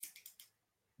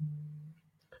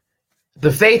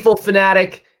The Faithful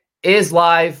Fanatic is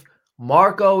live.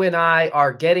 Marco and I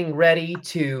are getting ready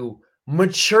to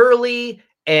maturely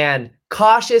and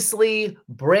cautiously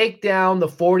break down the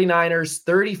 49ers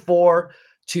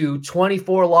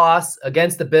 34-24 loss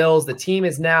against the Bills. The team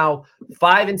is now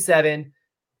 5-7.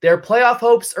 Their playoff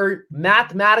hopes are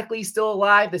mathematically still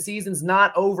alive. The season's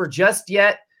not over just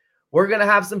yet. We're going to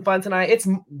have some fun tonight. It's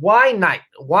wine night.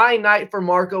 Wine night for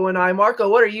Marco and I. Marco,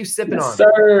 what are you sipping on?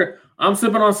 Sir, I'm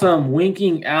sipping on some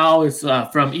Winking Owl. It's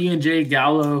from E&J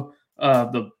Gallo.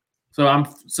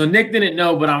 So Nick didn't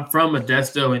know, but I'm from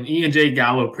Modesto, and E&J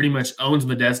Gallo pretty much owns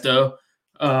Modesto,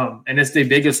 and it's the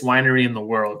biggest winery in the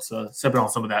world. So sipping on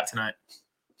some of that tonight.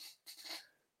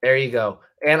 There you go.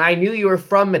 And I knew you were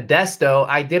from Modesto.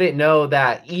 I didn't know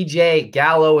that E.J.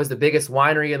 Gallo is the biggest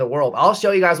winery in the world. I'll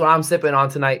show you guys what I'm sipping on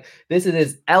tonight. This is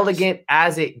as elegant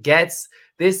as it gets.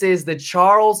 This is the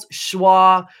Charles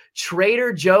Schwab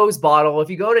Trader Joe's bottle.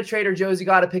 If you go to Trader Joe's, you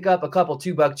got to pick up a couple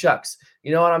 $2 chucks.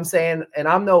 You know what I'm saying? And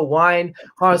I'm no wine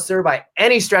connoisseur by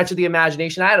any stretch of the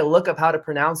imagination. I had to look up how to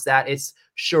pronounce that. It's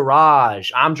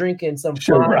Shiraz. I'm drinking some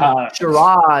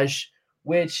Shiraz,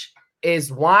 which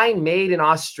is wine made in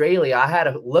Australia. I had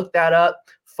to look that up,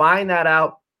 find that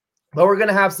out. But we're going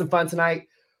to have some fun tonight.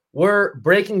 We're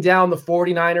breaking down the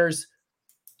 49ers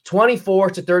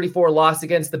 24-34 loss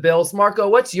against the Bills. Marco,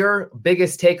 what's your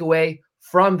biggest takeaway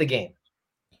from the game?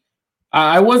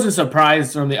 I wasn't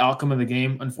surprised from the outcome of the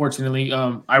game, unfortunately.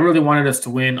 I really wanted us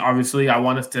to win, obviously. I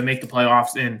want us to make the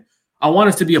playoffs, and I want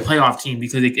us to be a playoff team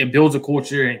because it builds a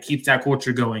culture and keeps that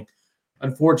culture going.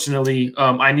 Unfortunately,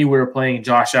 I knew we were playing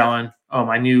Josh Allen.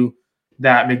 I knew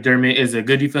that McDermott is a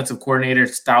good defensive coordinator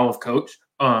style of coach.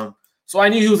 So I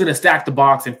knew he was going to stack the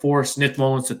box and force Nick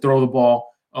Mullins to throw the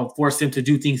ball, force him to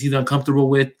do things he's uncomfortable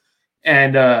with.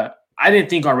 And I didn't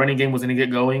think our running game was going to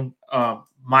get going.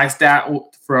 My stat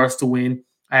for us to win,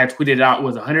 I had tweeted out,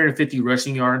 was 150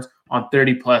 rushing yards on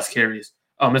 30-plus carries.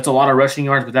 It's a lot of rushing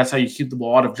yards, but that's how you keep the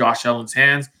ball out of Josh Allen's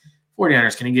hands.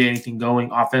 49ers can't get anything going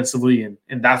offensively, and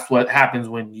that's what happens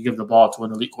when you give the ball to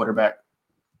an elite quarterback.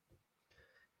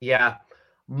 Yeah.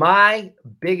 My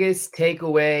biggest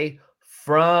takeaway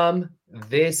from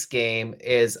this game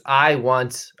is I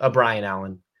want a Josh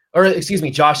Allen.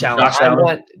 I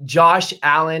want Josh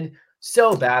Allen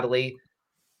so badly.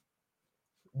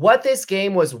 What this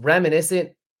game was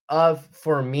reminiscent of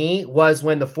for me was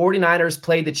when the 49ers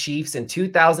played the Chiefs in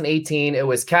 2018. It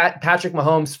was Patrick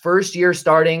Mahomes' first year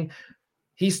starting.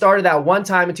 He started that one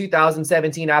time in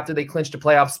 2017 after they clinched a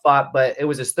playoff spot, but it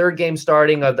was his third game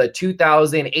starting of the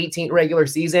 2018 regular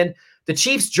season. The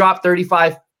Chiefs dropped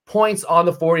 35 points on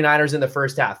the 49ers in the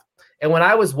first half. And when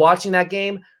I was watching that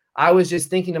game, I was just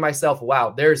thinking to myself, wow,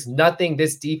 there's nothing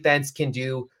this defense can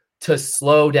do to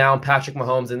slow down Patrick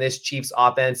Mahomes and this Chiefs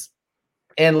offense.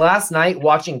 And last night,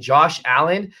 watching Josh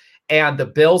Allen and the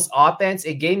Bills offense,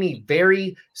 it gave me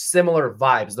very similar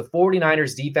vibes. The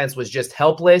 49ers defense was just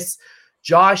helpless.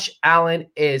 Josh Allen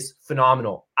is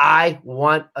phenomenal. I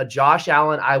want a Josh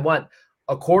Allen. I want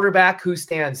a quarterback who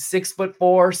stands 6'4",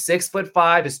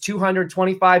 6'5", is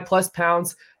 225 plus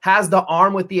pounds, has the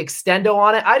arm with the extendo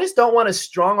on it. I just don't want a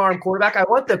strong arm quarterback. I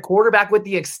want the quarterback with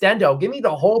the extendo. Give me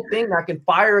the whole thing that can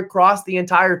fire across the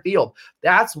entire field.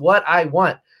 That's what I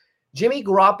want. Jimmy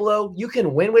Garoppolo, you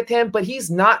can win with him, but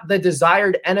he's not the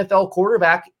desired NFL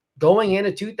quarterback going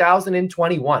into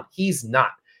 2021. He's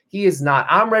not. He is not.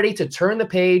 I'm ready to turn the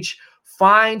page,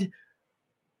 find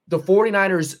the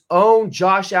 49ers' own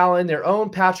Josh Allen, their own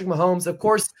Patrick Mahomes. Of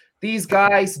course, these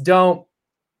guys don't.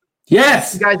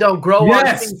 Yes. These guys don't grow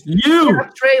on things. You.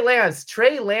 Trey Lance.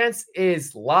 Trey Lance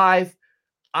is live.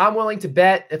 I'm willing to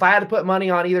bet, if I had to put money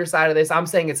on either side of this, I'm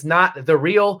saying it's not the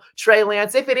real Trey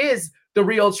Lance. If it is the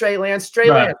real Trey Lance,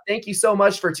 Lance, thank you so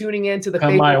much for tuning in to the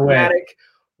Faithful Fanatic.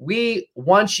 We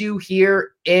want you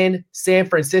here in San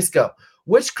Francisco.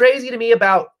 What's crazy to me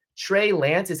about Trey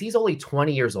Lance is he's only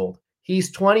 20 years old.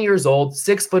 He's 20 years old,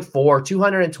 6'4",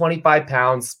 225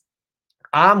 pounds.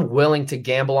 I'm willing to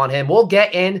gamble on him. We'll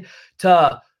get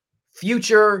into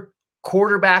future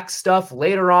quarterback stuff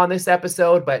later on this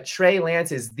episode, but Trey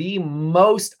Lance is the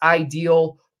most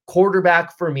ideal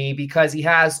quarterback for me because he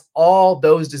has all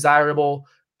those desirable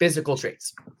physical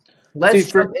traits.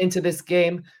 Let's jump into this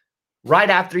game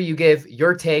right after you give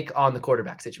your take on the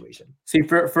quarterback situation. See,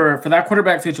 for that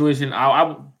quarterback situation,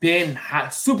 I've been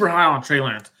super high on Trey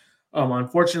Lance.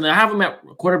 Unfortunately, I have him at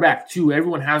quarterback 2.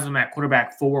 Everyone has him at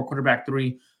quarterback 4, quarterback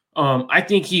 3. I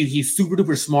think he's super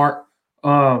duper smart.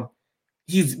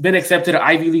 He's been accepted at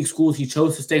Ivy League schools. He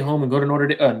chose to stay home and go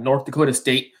to North Dakota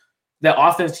State. The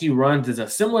offense he runs is a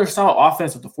similar style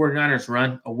offense that the 49ers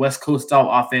run, a West Coast style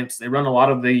offense. They run a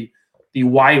lot of the the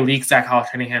wide leak stack Kyle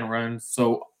Shanahan runs.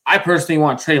 So I personally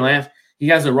want Trey Lance. He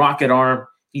has a rocket arm.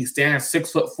 He stands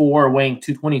 6'4", weighing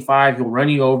 225. He'll run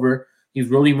you over. He's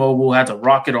really mobile, has a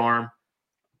rocket arm.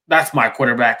 That's my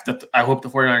quarterback that I hope the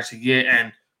 49ers should get.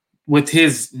 And with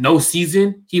his no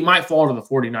season, he might fall to the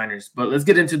 49ers. But let's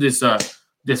get into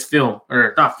this film,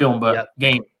 or not film, but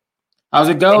game. How's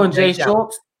it going, Jay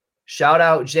Schultz? Shout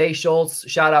out Jay Schultz.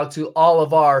 Shout out to all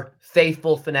of our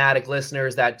faithful fanatic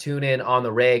listeners that tune in on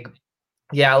the rig.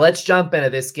 Yeah, let's jump into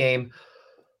this game.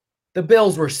 The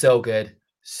Bills were so good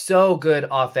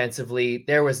offensively.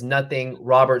 There was nothing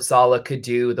Robert Saleh could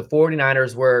do. The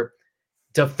 49ers were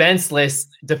defenseless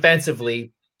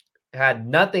defensively, had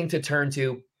nothing to turn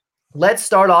to. Let's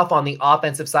start off on the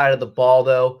offensive side of the ball,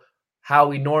 though, how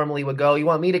we normally would go. You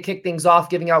want me to kick things off,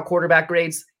 giving out quarterback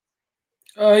grades?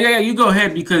 Yeah, you go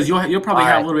ahead, because you'll probably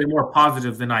have a little bit more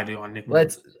positive than I do on Nick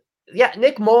Mullins.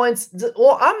 Nick Mullins.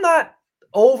 Well, I'm not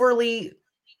overly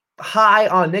high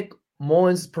on Nick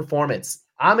Mullins' performance.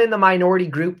 I'm in the minority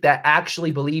group that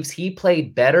actually believes he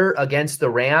played better against the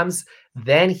Rams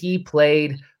than he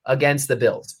played against the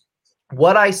Bills.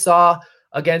 What I saw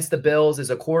against the Bills is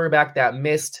a quarterback that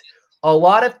missed a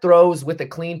lot of throws with a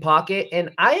clean pocket,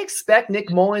 and I expect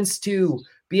Nick Mullins to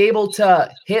be able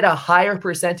to hit a higher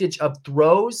percentage of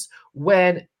throws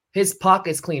when his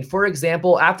pocket's clean. For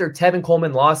example, after Tevin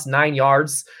Coleman lost 9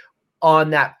 yards on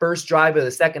that first drive of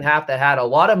the second half that had a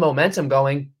lot of momentum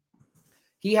going,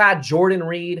 he had Jordan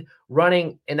Reed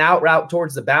running an out route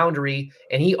towards the boundary,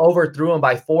 and he overthrew him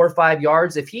by 4 or 5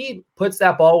 yards. If he puts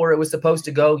that ball where it was supposed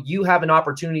to go, you have an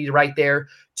opportunity right there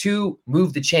to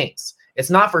move the chains. It's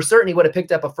not for certain he would have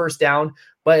picked up a first down,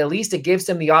 but at least it gives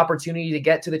him the opportunity to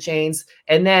get to the chains.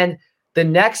 And then the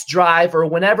next drive, or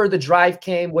whenever the drive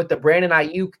came with the Brandon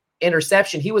Ayuk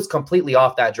interception, he was completely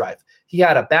off that drive. He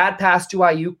had a bad pass to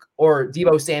Ayuk or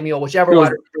Deebo Samuel, whichever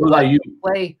one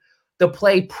play. The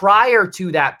play prior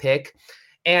to that pick.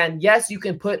 And yes, you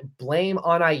can put blame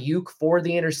on Ayuk for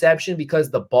the interception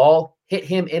because the ball hit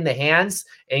him in the hands.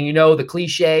 And you know the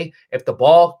cliche, if the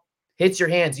ball hits your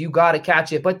hands, you got to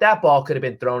catch it. But that ball could have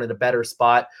been thrown in a better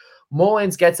spot.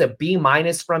 Mullins gets a B-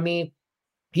 from me.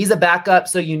 He's a backup,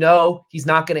 so you know he's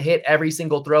not going to hit every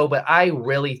single throw. But I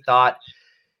really thought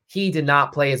he did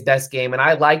not play his best game. And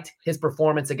I liked his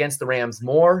performance against the Rams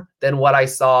more than what I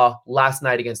saw last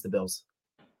night against the Bills.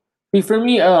 For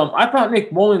me, I thought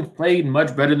Nick Mullins played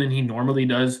much better than he normally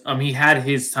does. He had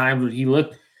his times where he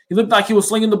looked like he was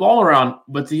slinging the ball around,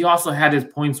 but he also had his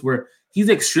points where he's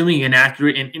extremely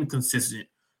inaccurate and inconsistent.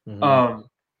 Mm-hmm.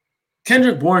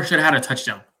 Kendrick Bourne should have had a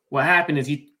touchdown. What happened is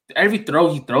every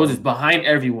throw he throws is behind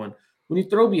everyone. When you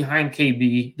throw behind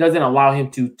KB, it doesn't allow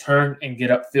him to turn and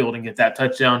get upfield and get that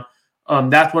touchdown.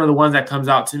 That's one of the ones that comes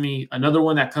out to me. Another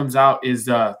one that comes out is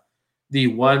the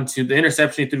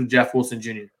interception through Jeff Wilson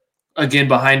Jr. Again,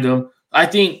 behind him. I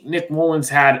think Nick Mullins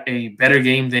had a better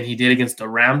game than he did against the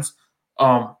Rams.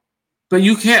 But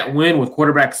you can't win with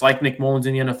quarterbacks like Nick Mullins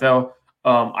in the NFL.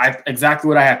 Exactly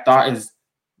what I had thought is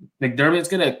McDermott's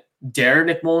going to dare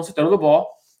Nick Mullins to throw the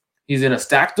ball. He's going to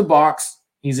stack the box.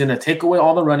 He's going to take away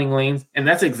all the running lanes. And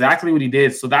that's exactly what he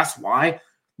did. So that's why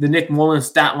the Nick Mullins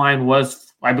stat line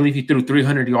was, I believe he threw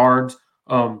 300 yards.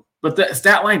 But the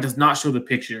stat line does not show the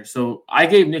picture. So I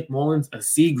gave Nick Mullins a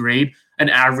C grade, an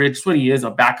average. That's what he is,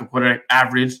 a backup quarterback,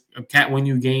 average. Can't win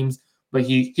you games, but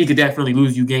he could definitely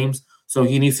lose you games. So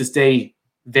he needs to stay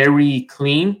very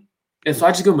clean. And so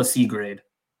I just give him a C grade.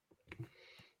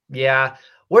 Yeah,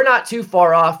 we're not too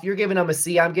far off. You're giving him a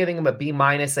C. I'm giving him a B-.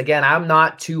 Again, I'm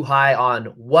not too high on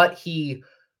what he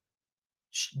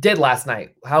did last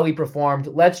night, how he performed.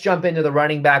 Let's jump into the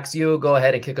running backs. You go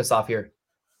ahead and kick us off here.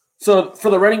 So for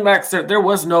the running backs, there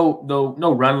was no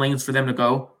run lanes for them to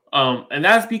go. And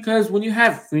that's because when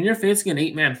you're facing an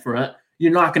 8-man front,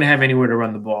 you're not going to have anywhere to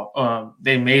run the ball.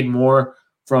 They made more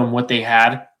from what they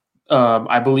had.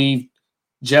 I believe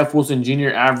Jeff Wilson Jr.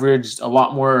 averaged not a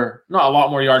lot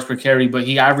more yards per carry, but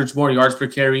he averaged more yards per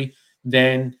carry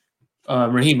than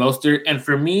Raheem Mostert. And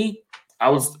for me, I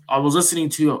was listening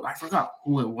to, I forgot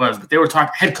who it was, but they were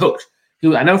talking head coach.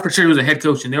 I know for sure he was a head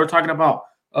coach, and they were talking about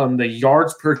the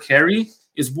yards per carry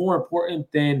is more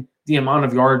important than the amount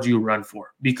of yards you run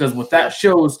for, because what that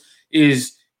shows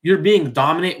is you're being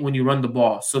dominant when you run the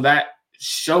ball. So that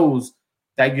shows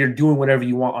that you're doing whatever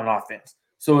you want on offense.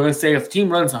 So let's say if a team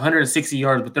runs 160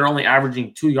 yards, but they're only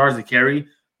averaging 2 yards a carry,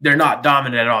 they're not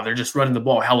dominant at all. They're just running the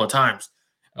ball hella times.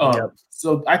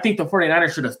 So I think the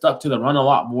 49ers should have stuck to the run a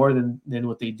lot more than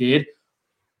what they did.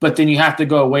 But then you have to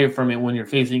go away from it when you're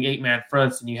facing 8-man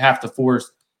fronts, and you have to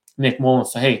force Nick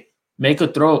Mullins to, hey, make a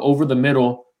throw over the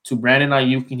middle to Brandon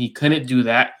Ayuk, and he couldn't do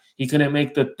that. He couldn't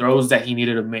make the throws that he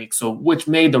needed to make, so which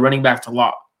made the running backs a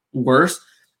lot worse.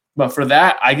 But for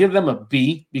that, I give them a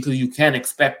B because you can't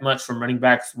expect much from running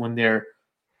backs when they're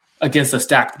against a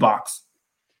stacked box.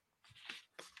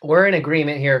 We're in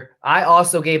agreement here. I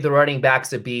also gave the running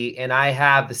backs a B, and I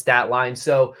have the stat line.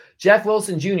 So Jeff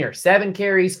Wilson Jr., 7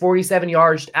 carries, 47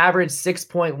 yards, average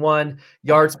 6.1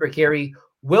 yards per carry.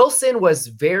 Wilson was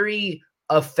very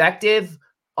effective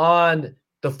on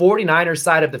the 49ers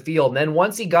side of the field. And then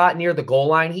once he got near the goal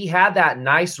line, he had that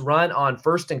nice run on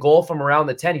first and goal from around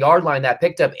the 10-yard line that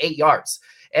picked up 8 yards.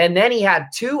 And then he had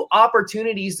 2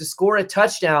 opportunities to score a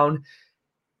touchdown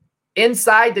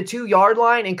inside the 2-yard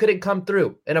line and couldn't come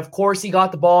through. And of course, he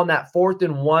got the ball on that 4th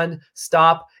and 1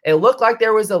 stop. It looked like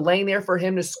there was a lane there for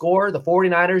him to score. The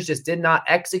 49ers just did not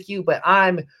execute, but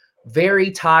I'm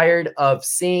very tired of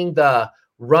seeing the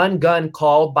run gun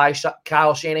called by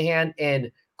Kyle Shanahan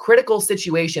in critical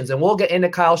situations. And we'll get into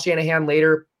Kyle Shanahan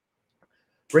later.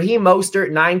 Raheem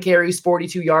Mostert, 9 carries,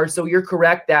 42 yards. So you're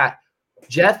correct that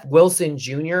Jeff Wilson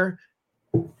Jr.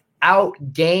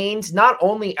 not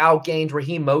only outgained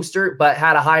Raheem Mostert, but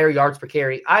had a higher yards per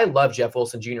carry. I love Jeff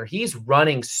Wilson Jr. He's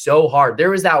running so hard. There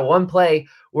was that one play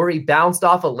where he bounced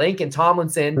off of Lincoln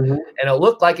Tomlinson, and it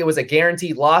looked like it was a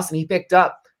guaranteed loss, and he picked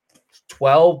up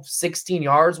 12, 16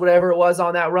 yards, whatever it was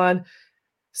on that run.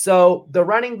 So the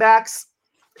running backs,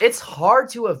 it's hard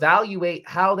to evaluate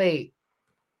how they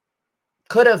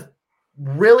could have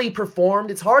really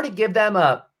performed. It's hard to give them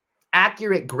a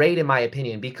accurate grade, in my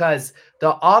opinion, because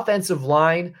the offensive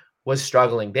line was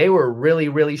struggling. They were really,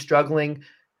 really struggling.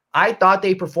 I thought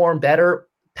they performed better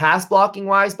pass blocking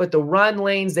wise, but the run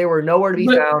lanes, they were nowhere to be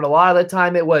found. A lot of the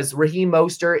time it was Raheem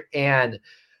Mostert and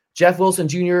Jeff Wilson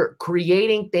Jr.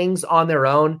 creating things on their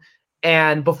own.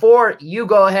 And before you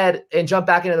go ahead and jump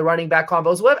back into the running back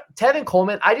combos, Tevin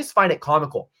Coleman, I just find it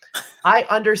comical. I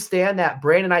understand that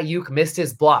Brandon Ayuk missed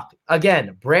his block.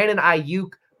 Again, Brandon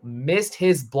Ayuk missed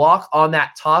his block on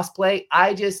that toss play.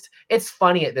 It's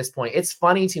funny at this point. It's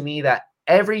funny to me that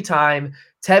every time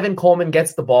Tevin Coleman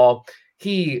gets the ball,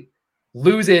 he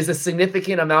loses a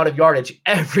significant amount of yardage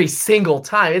every single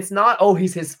time. It's not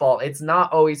always his fault.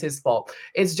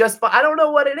 It's just, I don't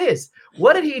know what it is.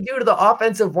 What did he do to the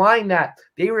offensive line that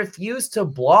they refuse to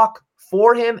block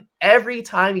for him every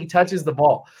time he touches the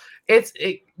ball?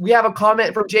 We have a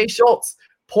comment from Jay Schultz.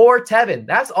 Poor Tevin.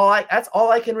 That's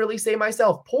all I can really say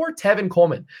myself. Poor Tevin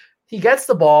Coleman. He gets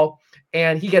the ball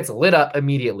and he gets lit up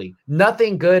immediately.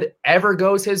 Nothing good ever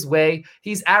goes his way.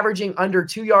 He's averaging under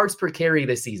 2 yards per carry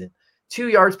this season. 2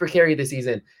 yards per carry this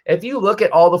season. If you look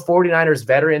at all the 49ers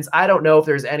veterans, I don't know if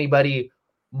there's anybody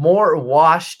more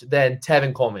washed than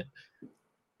Tevin Coleman.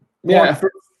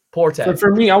 Poor Tevin.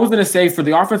 For me, I was going to say for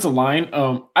the offensive line,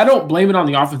 I don't blame it on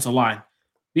the offensive line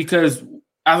because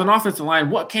as an offensive line,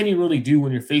 what can you really do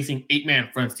when you're facing 8-man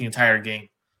fronts the entire game?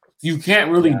 You can't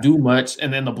really do much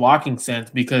and in the blocking sense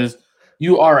because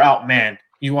you are outmanned.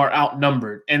 You are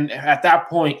outnumbered. And at that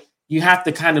point, you have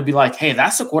to kind of be like, hey,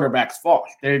 that's the quarterback's fault.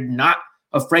 They're not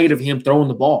afraid of him throwing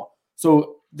the ball.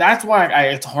 So that's why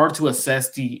it's hard to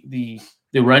assess the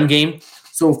run game.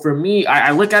 So for me,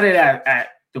 I look at it at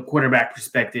the quarterback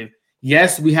perspective.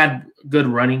 Yes, we had good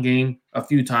running game a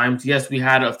few times. Yes, we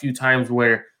had a few times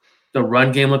where the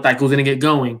run game looked like it was going to get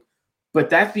going. But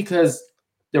that's because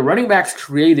the running backs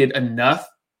created enough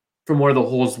from where the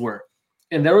holes were.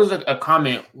 And there was a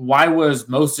comment, why was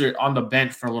Mostert on the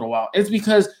bench for a little while? It's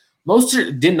because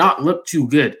Mostert did not look too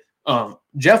good.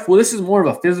 This is more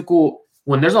of a physical.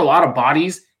 When there's a lot of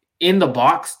bodies in the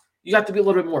box, you have to be a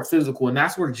little bit more physical. And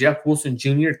that's where Jeff Wilson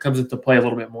Jr. comes into play a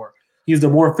little bit more. He's the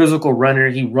more physical runner.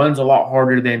 He runs a lot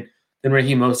harder than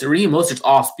Raheem Mostert. Raheem Mostert's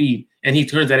off speed, and he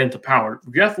turns that into power.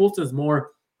 Jeff Wilson's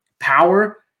more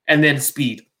power and then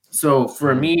speed. So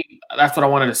for me, that's what I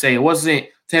wanted to say. It wasn't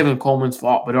Tevin Coleman's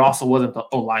fault, but it also wasn't the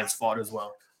O-line's fault as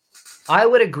well. I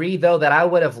would agree, though, that I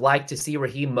would have liked to see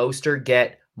Raheem Mostert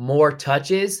get more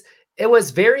touches. It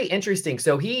was very interesting.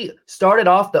 So he started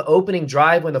off the opening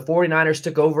drive when the 49ers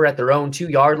took over at their own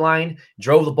 2-yard line,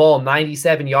 drove the ball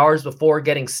 97 yards before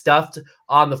getting stuffed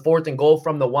on the 4th and goal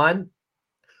from the 1.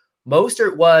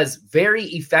 Mostert was very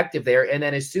effective there. And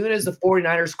then as soon as the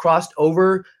 49ers crossed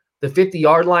over the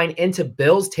 50-yard line into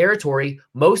Bills territory,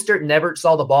 Mostert never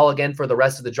saw the ball again for the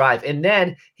rest of the drive. And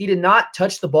then he did not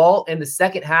touch the ball in the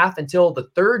second half until the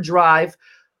third drive,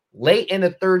 late in the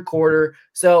third quarter.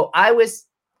 So I was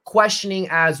questioning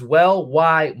as well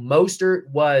why Mostert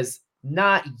was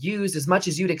not used as much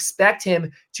as you'd expect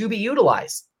him to be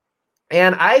utilized.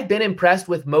 And I've been impressed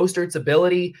with Mostert's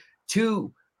ability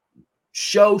to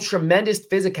show tremendous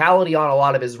physicality on a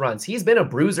lot of his runs. He's been a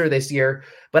bruiser this year,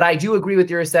 but I do agree with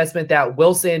your assessment that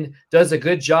Wilson does a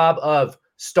good job of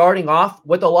starting off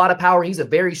with a lot of power. He's a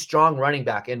very strong running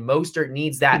back, and Mostert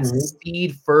needs that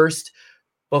speed first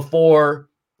before,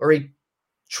 or he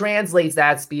translates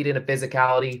that speed into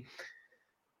physicality.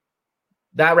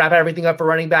 That wrap everything up for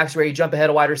running backs. Ready to jump ahead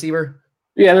of wide receiver?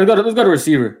 Yeah, let's go to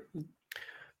receiver.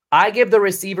 I give the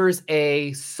receivers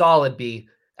a solid B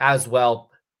as well.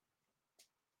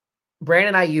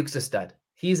 Brandon Ayuk's a stud.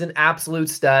 He's an absolute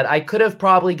stud. I could have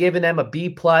probably given them a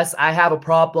B+. I have a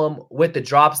problem with the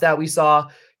drops that we saw.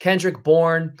 Kendrick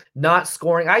Bourne not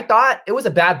scoring. I thought it was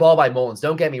a bad ball by Mullins.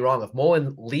 Don't get me wrong. If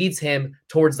Mullins leads him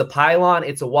towards the pylon,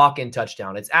 it's a walk-in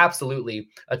touchdown. It's absolutely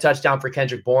a touchdown for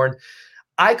Kendrick Bourne.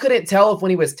 I couldn't tell if when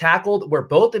he was tackled where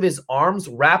both of his arms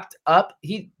wrapped up,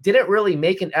 he didn't really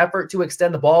make an effort to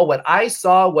extend the ball. What I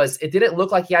saw was it didn't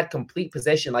look like he had complete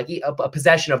possession, like a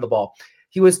possession of the ball.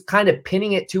 He was kind of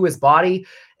pinning it to his body.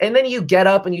 And then you get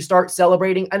up and you start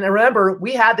celebrating. And remember,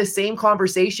 we had the same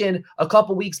conversation a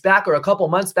couple weeks back or a couple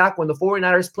months back when the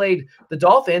 49ers played the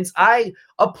Dolphins. I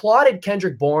applauded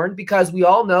Kendrick Bourne because we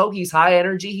all know he's high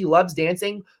energy. He loves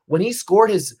dancing. When he scored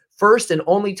his first and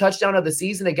only touchdown of the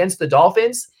season against the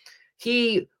Dolphins,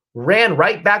 he ran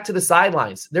right back to the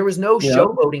sidelines. There was no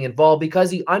showboating involved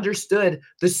because he understood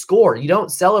the score. You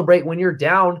don't celebrate when you're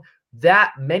down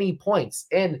that many points.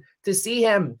 And to see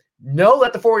him know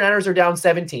that the 49ers are down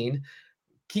 17,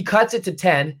 he cuts it to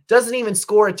 10, doesn't even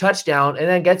score a touchdown, and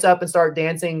then gets up and start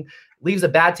dancing, leaves a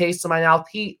bad taste in my mouth.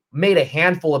 He made a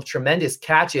handful of tremendous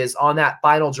catches on that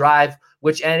final drive,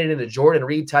 which ended in a Jordan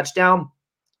Reed touchdown.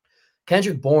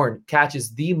 Kendrick Bourne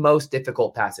catches the most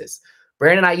difficult passes.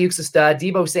 Brandon Ayuk's a stud.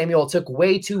 Deebo Samuel took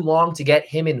way too long to get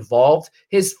him involved.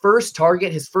 His first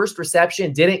target, his first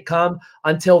reception didn't come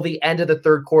until the end of the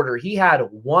third quarter. He had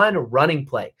one running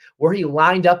play where he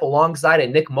lined up alongside a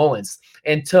Nick Mullins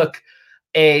and took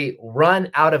a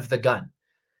run out of the gun.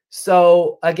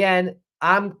 So again,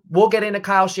 we'll get into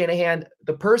Kyle Shanahan.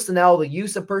 The personnel, the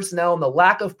use of personnel, and the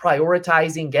lack of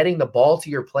prioritizing getting the ball to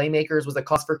your playmakers was a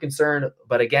cause for concern.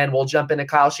 But again, we'll jump into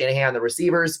Kyle Shanahan. The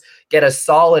receivers get a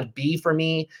solid B for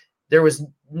me. There was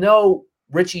no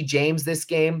Richie James this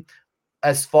game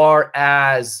as far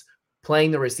as playing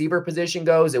the receiver position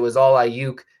goes. It was all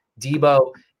Ayuk,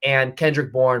 Deebo, and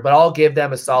Kendrick Bourne. But I'll give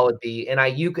them a solid B. And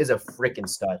Ayuk is a freaking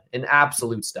stud, an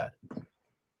absolute stud.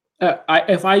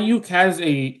 If Ayuk has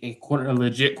a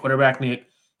legit quarterback, Nick,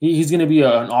 he's going to be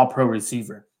an all-pro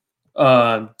receiver.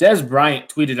 Des Bryant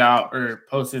tweeted out or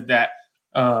posted that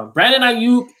Brandon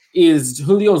Ayuk is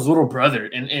Julio's little brother.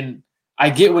 And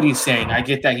I get what he's saying. I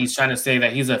get that he's trying to say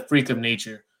that he's a freak of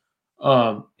nature,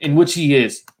 in which he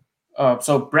is.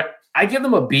 So I give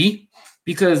them a B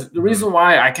because the reason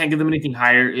why I can't give them anything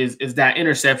higher is that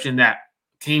interception that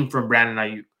came from Brandon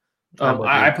Ayuk.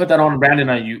 I put that on Brandon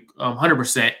Ayuk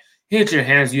 100%. Hit your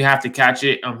hands, you have to catch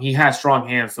it. He has strong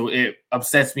hands, so it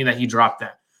upsets me that he dropped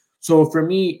that. So for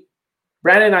me,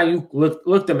 Brandon Ayuk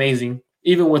looked amazing,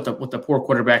 even with the poor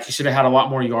quarterback. He should have had a lot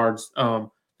more yards.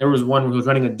 There was one where he was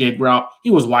running a dig route.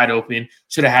 He was wide open.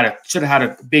 Should have had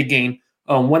a big gain.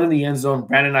 One in the end zone.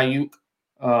 Brandon Ayuk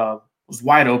was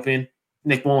wide open.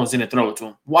 Nick Mullins didn't throw it to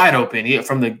him. Wide open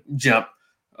from the jump.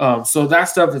 So that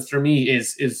stuff is, for me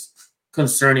is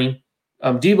concerning.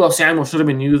 Deebo Samuel should have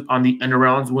been used on the end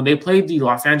arounds. When they played the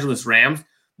Los Angeles Rams,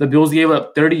 the Bills gave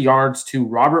up 30 yards to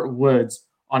Robert Woods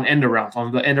on end arounds,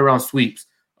 on the end around sweeps,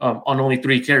 on only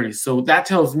 3 carries. So that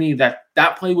tells me that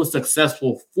play was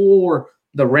successful for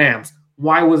the Rams.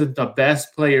 Why wasn't the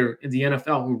best player in the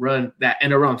NFL who run that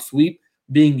end around sweep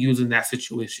being used in that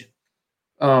situation?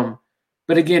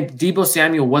 But again, Deebo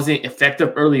Samuel wasn't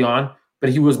effective early on,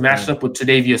 but he was matched up with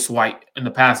Tre'Davious White in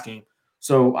the pass game.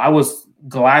 So I was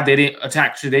glad they didn't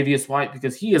attack Tre'Davious White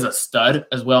because he is a stud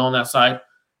as well on that side.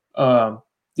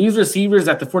 These receivers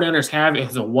that the 49ers have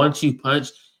is a 1-2 punch.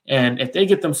 And if they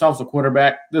get themselves a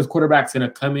quarterback, this quarterback's going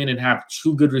to come in and have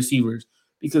 2 good receivers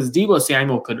because Deebo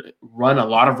Samuel could run a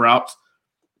lot of routes.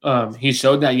 He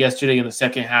showed that yesterday in the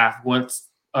second half once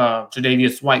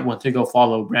Tre'Davious White went to go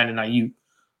follow Brandon Ayuk.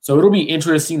 So it'll be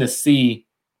interesting to see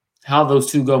how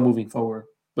those two go moving forward.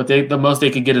 But the most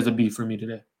they could get is a B for me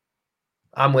today.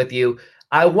 I'm with you.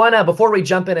 I want to, before we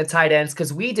jump into tight ends,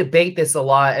 because we debate this a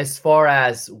lot as far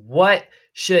as what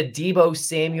should Deebo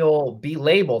Samuel be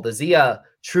labeled? Is he a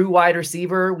true wide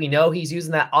receiver? We know he's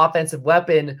using that offensive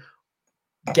weapon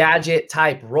gadget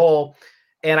type role.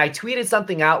 And I tweeted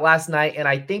something out last night, and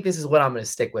I think this is what I'm going to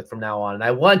stick with from now on. And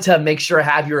I want to make sure I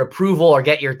have your approval or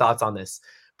get your thoughts on this.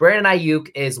 Brandon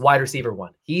Ayuk is wide receiver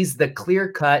 1. He's the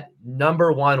clear-cut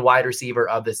number 1 wide receiver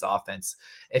of this offense.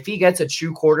 if he gets a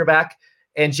true quarterback.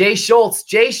 And Jay Schultz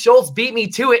beat me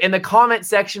to it in the comment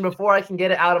section before I can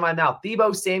get it out of my mouth.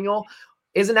 Deebo Samuel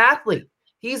is an athlete.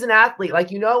 He's an athlete. Like,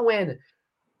 when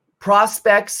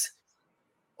prospects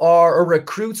or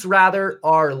recruits rather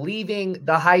are leaving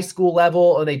the high school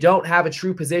level and they don't have a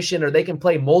true position, or they can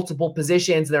play multiple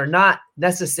positions, they're not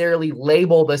necessarily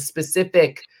labeled a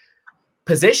specific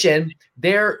position,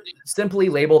 they're simply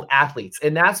labeled athletes.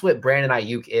 And that's what Brandon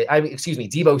Ayuk is.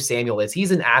 Deebo Samuel is.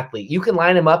 He's an athlete. You can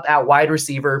line him up at wide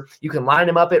receiver. You can line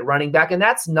him up at running back. And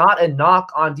that's not a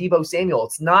knock on Deebo Samuel.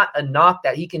 It's not a knock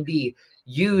that he can be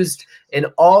used in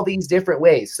all these different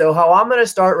ways. So how I'm going to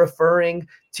start referring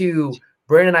to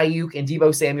Brandon Ayuk and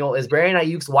Deebo Samuel is Brandon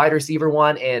Ayuk's wide receiver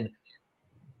 1 and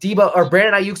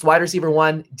Brandon Ayuk's wide receiver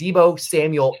 1, Deebo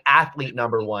Samuel athlete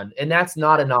number 1. And that's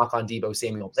not a knock on Deebo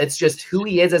Samuel. It's just who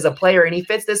he is as a player, and he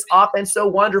fits this offense so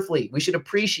wonderfully. We should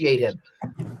appreciate him.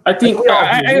 I think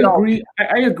I agree.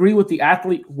 I agree with the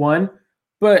athlete 1,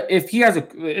 but if he has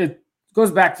it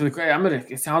goes back to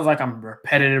it sounds like I'm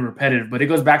repetitive, but it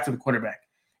goes back to the quarterback.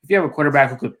 If you have a quarterback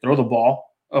who could throw the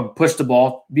ball, push the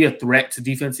ball, be a threat to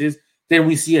defenses, then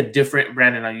we see a different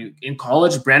Brandon Ayuk. In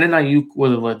college, Brandon Ayuk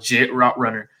was a legit route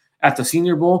runner. At the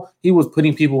Senior Bowl, he was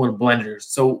putting people in blenders.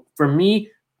 So for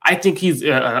me, I think he's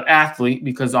an athlete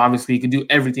because obviously he can do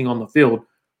everything on the field.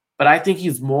 But I think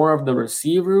he's more of the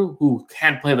receiver who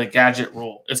can play the gadget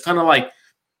role. It's kind of like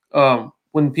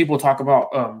when people talk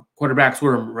about quarterbacks who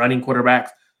are running quarterbacks.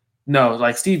 No,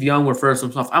 like Steve Young refers to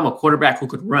himself, I'm a quarterback who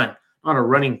could run, not a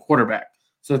running quarterback.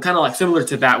 So it's kind of like similar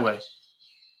to that way.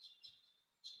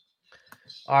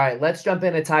 All right, let's jump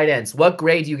into tight ends. What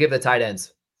grade do you give the tight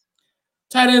ends?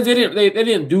 Tight ends, they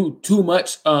didn't do too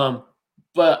much,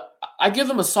 but I give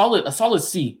them a solid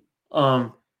C.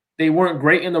 They weren't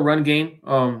great in the run game.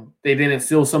 They didn't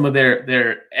seal some of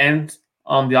their ends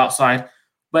on the outside,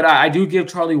 but I do give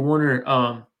Charlie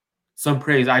Woerner some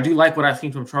praise. I do like what I've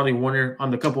seen from Charlie Woerner on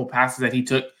the couple of passes that he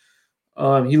took.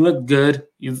 He looked good.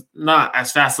 He's not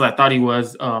as fast as I thought he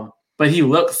was, but he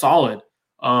looked solid.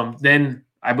 Then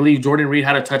I believe Jordan Reed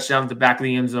had a touchdown at the back of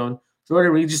the end zone.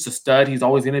 Jordan Reed's just a stud. He's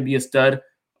always going to be a stud.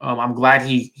 I'm glad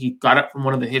he got up from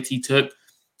one of the hits he took.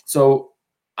 So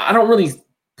I don't really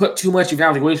put too much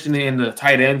evaluation in the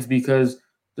tight ends because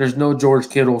there's no George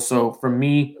Kittle. So for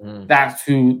me, that's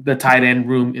who the tight end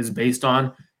room is based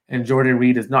on. And Jordan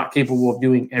Reed is not capable of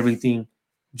doing everything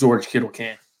George Kittle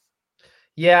can.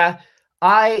 Yeah,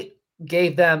 I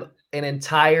gave them an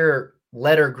entire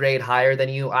letter grade higher than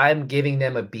you. I'm giving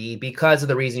them a B because of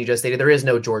the reason you just stated. There is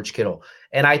no George Kittle.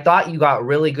 And I thought you got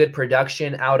really good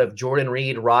production out of Jordan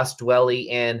Reed, Ross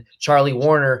Dwelley, and Charlie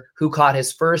Woerner, who caught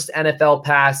his first NFL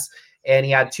pass. And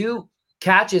he had 2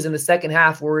 catches in the second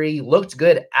half where he looked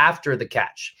good after the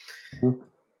catch. Mm-hmm.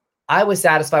 I was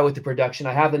satisfied with the production.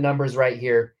 I have the numbers right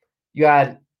here. You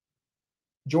had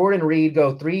Jordan Reed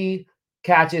go 3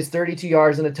 catches, 32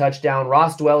 yards and a touchdown.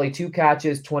 Ross Dwelley, 2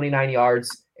 catches, 29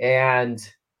 yards. And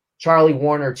Charlie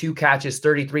Woerner, 2 catches,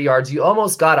 33 yards. You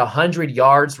almost got 100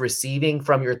 yards receiving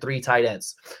from your 3 tight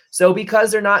ends. So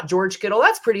because they're not George Kittle,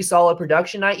 that's pretty solid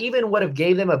production. I even would have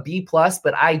gave them a B+,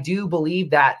 but I do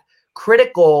believe that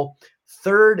critical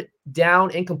third down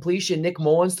incompletion Nick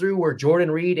Mullins threw where Jordan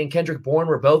Reed and Kendrick Bourne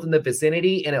were both in the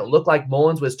vicinity and it looked like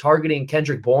Mullins was targeting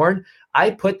Kendrick Bourne.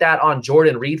 I put that on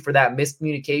Jordan Reed for that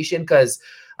miscommunication because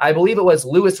I believe it was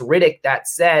Louis Riddick that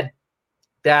said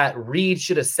that Reed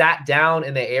should have sat down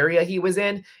in the area he was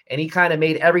in, and he kind of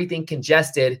made everything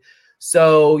congested.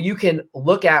 So you can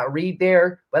look at Reed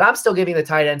there, but I'm still giving the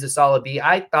tight ends a solid B.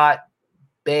 I thought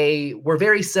they were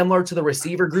very similar to the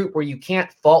receiver group where you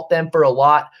can't fault them for a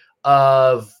lot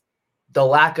of the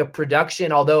lack of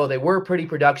production, although they were pretty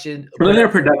production. They're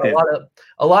productive.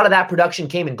 A lot of that production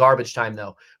came in garbage time,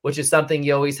 though, which is something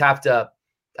you always have to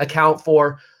account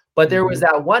for. But there was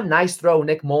that one nice throw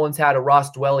Nick Mullins had to Ross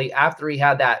Dwelley after he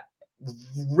had that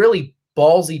really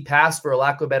ballsy pass, for a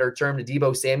lack of a better term, to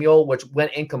Deebo Samuel, which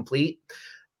went incomplete.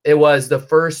 It was the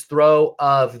first throw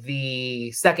of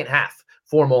the second half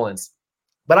for Mullins.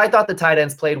 But I thought the tight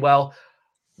ends played well.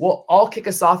 Well, I'll kick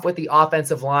us off with the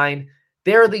offensive line.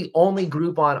 They're the only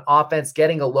group on offense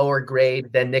getting a lower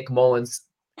grade than Nick Mullins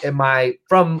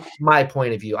from my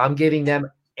point of view. I'm giving them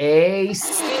a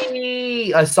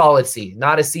C, a solid C,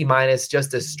 not a C-,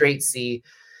 just a straight C.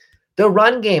 The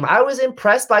run game, I was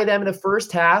impressed by them in the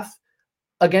first half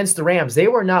against the Rams. They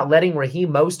were not letting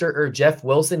Raheem Mostert or Jeff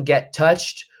Wilson get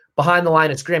touched behind the line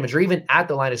of scrimmage or even at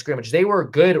the line of scrimmage. They were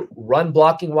good run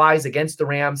blocking wise against the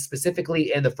Rams,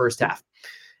 specifically in the first half.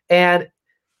 And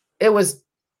it was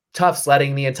tough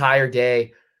sledding the entire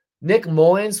day. Nick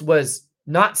Mullins was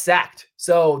not sacked.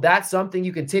 So that's something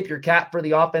you can tip your cap for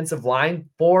the offensive line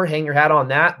for, hang your hat on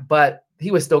that. But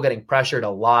he was still getting pressured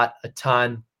a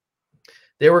ton.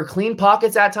 There were clean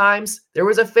pockets at times. There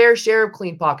was a fair share of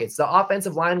clean pockets. The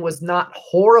offensive line was not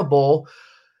horrible,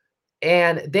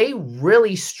 and they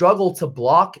really struggled to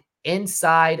block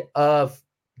inside of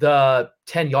the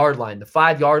 10-yard line, the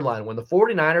 5-yard line. When the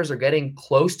 49ers are getting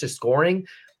close to scoring,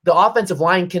 the offensive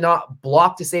line cannot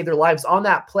block to save their lives. On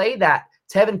that play that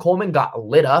Tevin Coleman got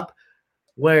lit up,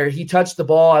 where he touched the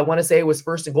ball, I want to say it was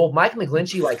 1st and goal. Mike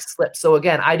McGlinchey slipped. So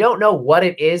again, I don't know what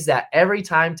it is that every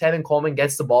time Tevin Coleman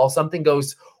gets the ball, something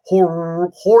goes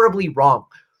horribly wrong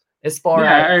as far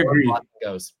as blocking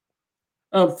goes.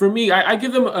 For me, I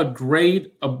give them a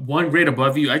grade, one grade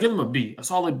above you. I give them a B, a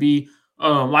solid B.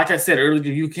 Like I said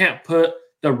earlier, you can't put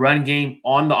the run game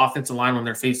on the offensive line when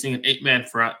they're facing an 8-man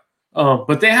front.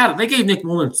 But they gave Nick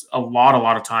Mullins a lot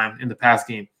of time in the pass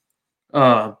game.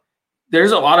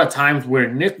 There's a lot of times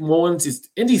where Nick Mullins is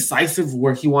indecisive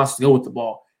where he wants to go with the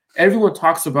ball. Everyone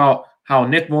talks about how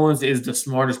Nick Mullins is the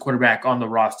smartest quarterback on the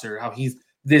roster, how he's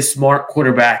this smart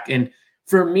quarterback. And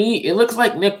for me, it looks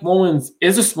like Nick Mullins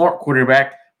is a smart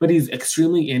quarterback, but he's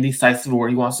extremely indecisive where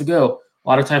he wants to go. A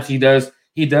lot of times he does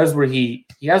where he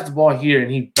has the ball here and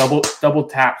he double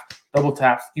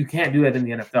taps. You can't do that in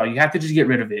the NFL. You have to just get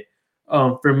rid of it.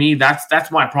 For me,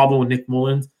 that's my problem with Nick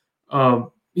Mullins.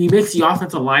 He makes the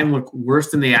offensive line look worse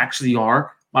than they actually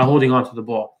are by holding on to the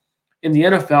ball. In the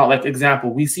NFL, like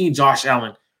example, we see Josh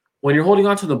Allen. When you're holding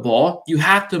on to the ball, you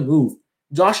have to move.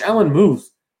 Josh Allen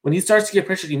moves. When he starts to get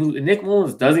pressure, he moves. And Nick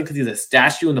Mullins doesn't because he's a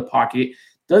statue in the pocket,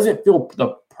 doesn't feel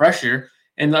the pressure,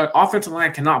 and the offensive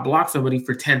line cannot block somebody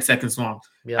for 10 seconds long.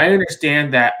 Yeah. I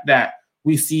understand that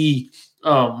we see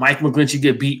Mike McGlinchey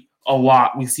get beat a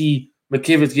lot. We see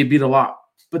McKivitz get beat a lot.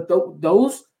 But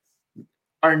those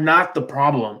are not the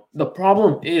problem. The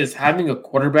problem is having a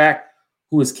quarterback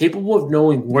who is capable of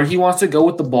knowing where he wants to go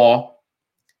with the ball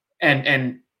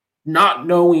and not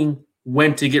knowing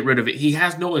when to get rid of it. He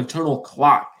has no internal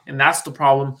clock, and that's the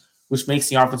problem, which makes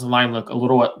the offensive line look a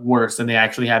little worse than they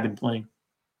actually have been playing.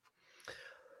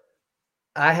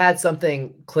 I had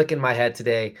something click in my head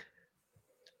today.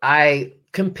 I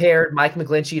compared Mike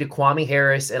McGlinchey to Kwame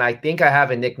Harris, and I think I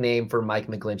have a nickname for Mike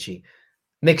McGlinchey.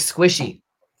 McSquishy.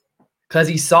 Because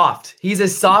he's soft. He's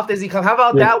as soft as he comes. How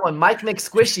about that one? Mike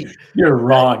McSquishy. You're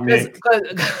wrong, Nick.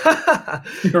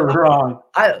 You're wrong.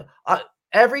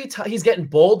 Every time he's getting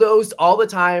bulldozed all the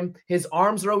time. His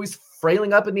arms are always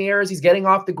frailing up in the air as he's getting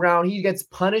off the ground. He gets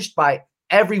punished by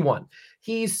everyone.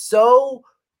 He's so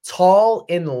tall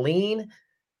and lean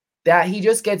that he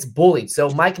just gets bullied. So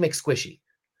Mike McSquishy.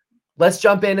 Let's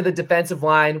jump into the defensive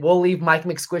line. We'll leave Mike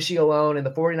McSquishy alone in the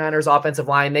 49ers offensive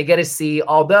line. They get a C,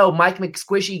 although Mike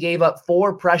McSquishy gave up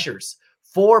 4 pressures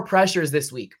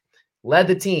this week. Led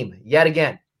the team yet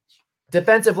again.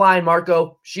 Defensive line,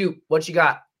 Marco, shoot, what you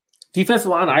got? Defensive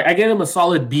line, I gave him a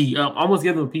solid B. I almost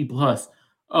gave him a B+.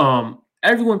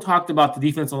 Everyone talked about the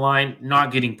defensive line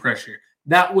not getting pressure.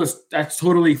 That's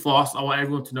totally false. I want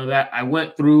everyone to know that. I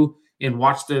went through and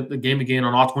watched the game again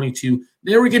on all 22.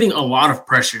 They were getting a lot of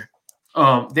pressure.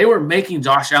 They were making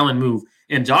Josh Allen move,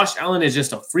 and Josh Allen is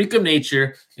just a freak of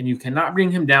nature, and you cannot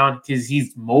bring him down because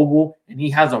he's mobile and he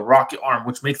has a rocket arm,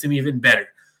 which makes him even better.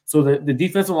 So the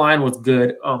defensive line was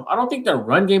good. I don't think their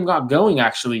run game got going,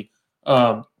 actually.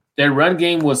 Their run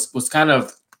game was kind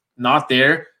of not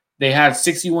there. They had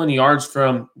 61 yards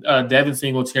from Devin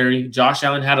Singletary. Josh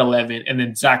Allen had 11, and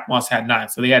then Zach Moss had 9.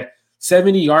 So they had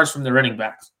 70 yards from the running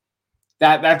backs.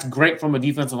 That's great from a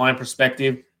defensive line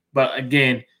perspective. But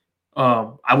again,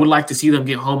 I would like to see them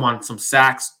get home on some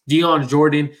sacks. Dion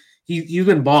Jordan, he's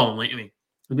been balling lately.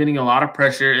 He's getting a lot of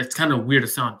pressure. It's kind of weird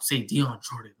to say Dion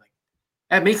Jordan. Like,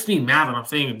 that makes me mad when I'm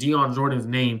saying Dion Jordan's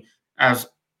name as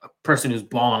a person who's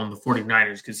balling on the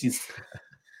 49ers because he's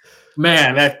 –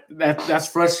 man, that's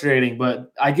frustrating.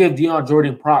 But I give Dion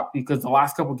Jordan prop because the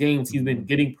last couple games he's been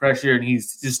getting pressure and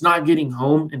he's just not getting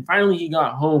home. And finally he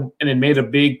got home and then made a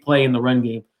big play in the run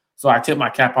game. So I tip my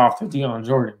cap off to Dion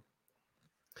Jordan.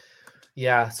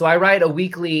 Yeah, so I write a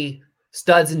weekly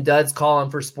studs and duds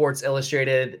column for Sports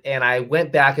Illustrated, and I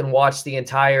went back and watched the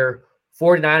entire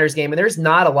 49ers game, and there's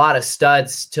not a lot of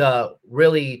studs to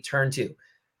really turn to,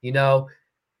 you know?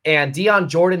 And Dion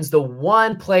Jordan's the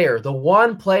one player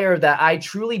that I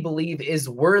truly believe is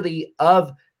worthy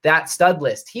of that stud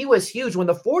list. He was huge. When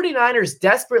the 49ers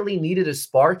desperately needed a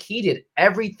spark, he did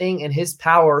everything in his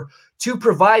power to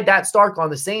provide that spark on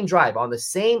the same drive, on the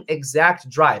same exact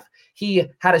drive. He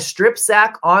had a strip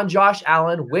sack on Josh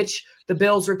Allen, which the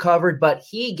Bills recovered, but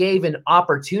he gave an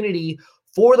opportunity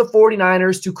for the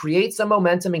 49ers to create some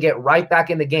momentum and get right back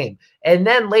in the game. And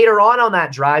then later on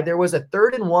that drive, there was a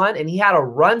 3rd and 1, and he had to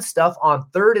run stuff on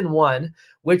 3rd and 1,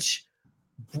 which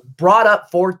brought up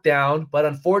 4th down. But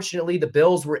unfortunately, the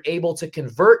Bills were able to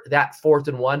convert that 4th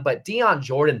and 1. But Dion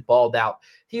Jordan balled out.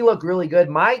 He looked really good.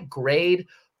 My grade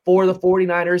for the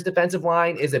 49ers defensive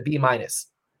line is a B-.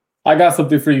 I got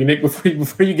something for you, Nick,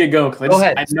 before you get going. Go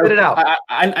ahead, spit it out.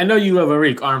 I know you love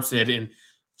Arik Armstead, and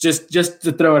just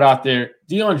to throw it out there,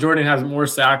 Dion Jordan has more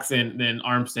sacks than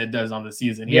Armstead does on the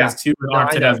season. He has 2, and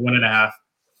Armstead has 1.5.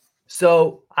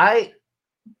 So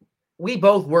we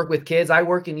both work with kids. I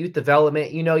work in youth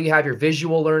development. You have your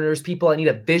visual learners, people that need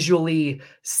to visually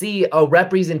see a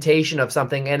representation of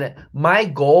something. And my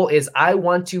goal is I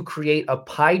want to create a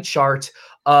pie chart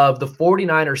of the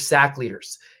 49ers sack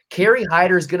leaders. Kerry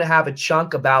Hyder is going to have a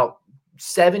chunk about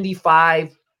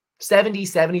 75%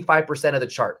 of the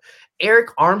chart. Arik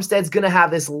Armstead's going to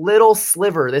have this little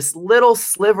sliver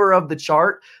of the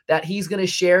chart that he's going to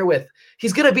share with.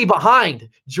 He's going to be behind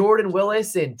Jordan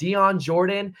Willis and Dion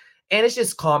Jordan. And it's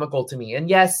just comical to me. And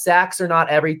yes, sacks are not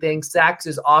everything. Sacks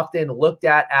is often looked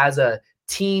at as a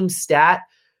team stat.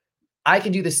 I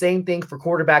can do the same thing for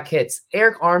quarterback hits.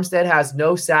 Arik Armstead has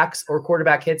no sacks or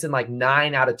quarterback hits in like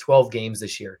 9 out of 12 games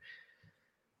this year.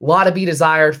 A lot to be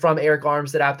desired from Arik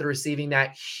Armstead after receiving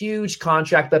that huge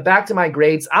contract. But back to my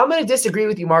grades, I'm going to disagree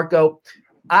with you, Marco.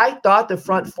 I thought the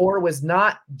front four was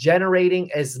not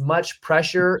generating as much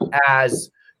pressure as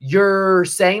you're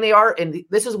saying they are. And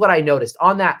this is what I noticed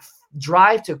on that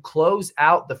drive to close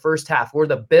out the first half, where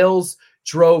the Bills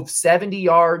drove 70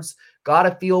 yards, got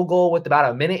a field goal with about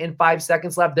 1 minute and 5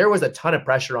 seconds left. There was a ton of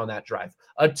pressure on that drive,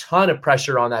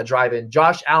 And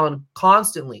Josh Allen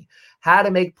constantly had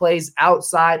to make plays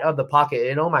outside of the pocket.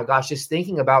 And oh my gosh, just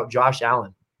thinking about Josh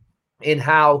Allen and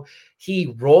how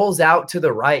he rolls out to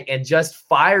the right and just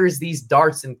fires these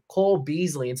darts, and Cole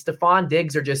Beasley and Stephon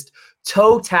Diggs are just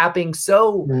toe tapping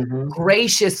so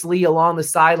graciously along the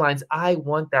sidelines. I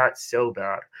want that so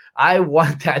bad.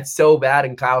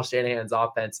 In Kyle Shanahan's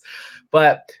offense.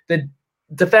 But the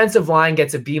defensive line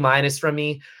gets a B- from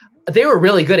me. They were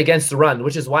really good against the run,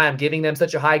 which is why I'm giving them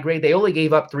such a high grade. They only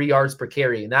gave up 3 yards per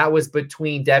carry, and that was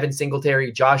between Devin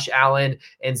Singletary, Josh Allen,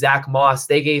 and Zach Moss.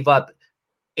 They gave up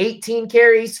 18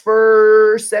 carries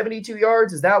for 72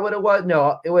 yards. Is that what it was?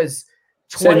 No, it was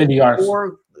 70 yards.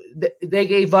 They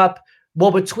gave up,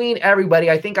 well, between everybody,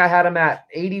 I think I had them at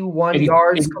 81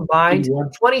 yards combined.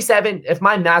 81. 27, if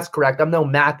my math's correct, I'm no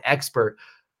math expert.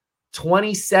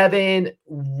 27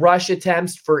 rush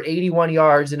attempts for 81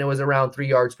 yards, and it was around 3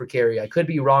 yards per carry. I could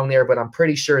be wrong there, but I'm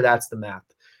pretty sure that's the math.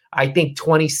 I think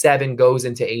 27 goes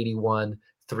into 81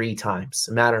 3 times.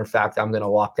 As a matter of fact, I'm going to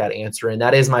lock that answer in.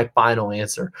 That is my final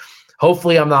answer.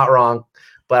 Hopefully I'm not wrong,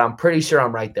 but I'm pretty sure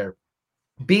I'm right there.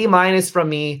 B- from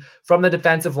me from the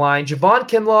defensive line. Javon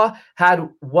Kinlaw had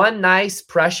one nice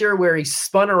pressure where he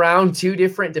spun around 2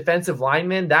 different defensive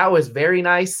linemen. That was very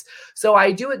nice. So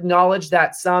I do acknowledge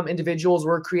that some individuals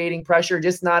were creating pressure,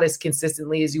 just not as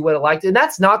consistently as you would have liked. And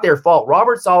that's not their fault.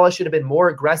 Robert Saleh should have been more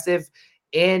aggressive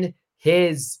in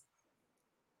his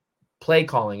play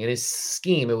calling and his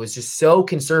scheme. It was just so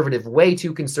conservative, way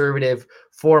too conservative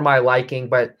for my liking.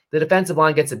 But the defensive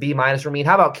line gets a B- for me. And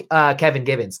how about Kevin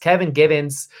Givens? Kevin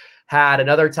Givens had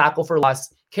another tackle for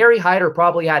loss. Kerry Hyder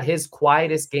probably had his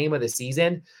quietest game of the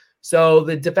season. So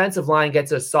the defensive line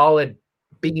gets a solid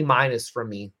B- from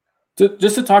me.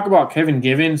 Just to talk about Kevin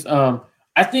Givens,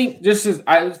 I think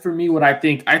for me, what I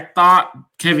think, I thought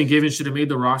Kevin Givens should have made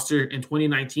the roster in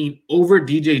 2019 over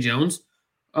DJ Jones.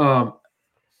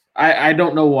 I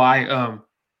don't know why.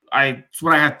 It's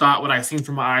what I had thought, what I seen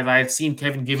from my eyes. I had seen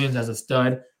Kevin Givens as a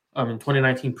stud in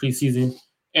 2019 preseason.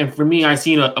 And for me, I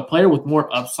seen a player with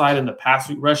more upside in the pass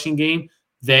rushing game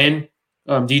than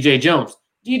DJ Jones.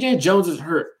 DJ Jones is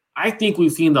hurt. I think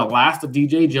we've seen the last of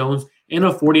DJ Jones in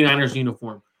a 49ers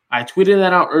uniform. I tweeted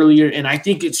that out earlier, and I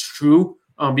think it's true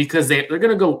because they're not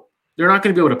going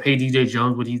to be able to pay DJ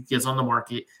Jones when he gets on the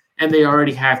market, and they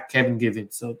already have Kevin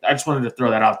Givens. So I just wanted to throw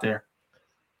that out there.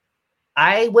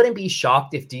 I wouldn't be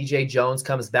shocked if DJ Jones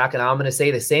comes back, and I'm going to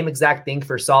say the same exact thing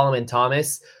for Solomon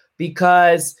Thomas,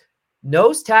 because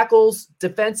nose tackles,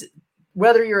 defense,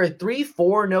 whether you're a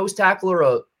 3-4 nose tackle or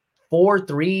a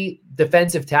 4-3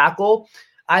 defensive tackle,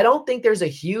 I don't think there's a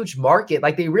huge market.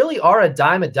 Like, they really are a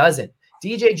dime a dozen.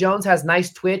 DJ Jones has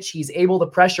nice twitch. He's able to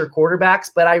pressure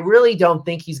quarterbacks, but I really don't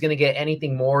think he's going to get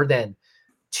anything more than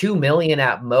 $2 million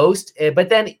at most. But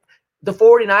then the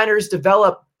 49ers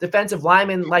develop defensive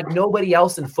linemen like nobody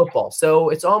else in football. So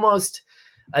it's almost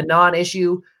a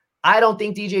non-issue. I don't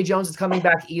think DJ Jones is coming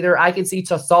back either. I can see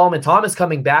Solomon Thomas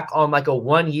coming back on like a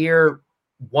 1-year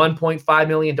 $1.5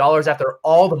 million after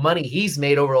all the money he's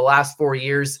made over the last 4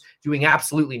 years doing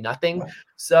absolutely nothing.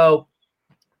 So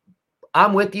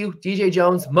I'm with you. DJ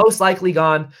Jones, most likely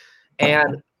gone.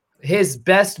 And his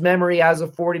best memory as a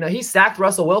 49, he sacked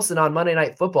Russell Wilson on Monday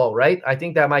Night Football, right? I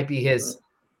think that might be his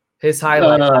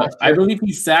highlight. I believe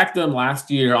he sacked him last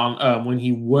year on when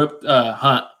he whipped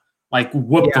Hunt, like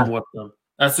whipped him.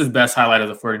 That's his best highlight as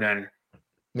a 49er.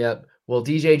 Yep. Well,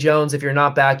 DJ Jones, if you're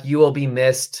not back, you will be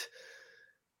missed.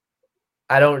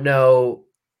 I don't know.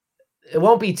 It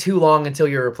won't be too long until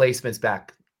your replacement's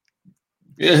back.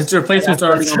 His replacement's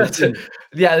already on the team.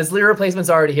 Yeah, this replacement's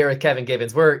already here with Kevin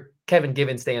Givens. Kevin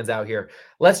Givens stands out here.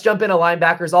 Let's jump into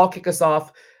linebackers. I'll kick us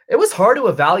off. It was hard to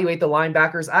evaluate the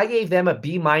linebackers. I gave them a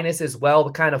B- as well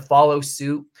to kind of follow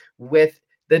suit with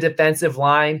the defensive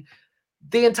line.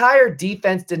 The entire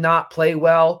defense did not play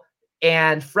well,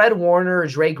 and Fred Warner or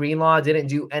Dre Greenlaw didn't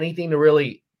do anything to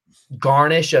really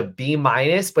garnish a B-,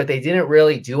 but they didn't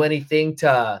really do anything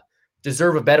to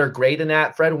deserve a better grade than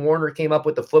that. Fred Warner came up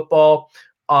with the football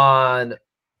on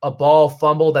a ball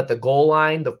fumbled at the goal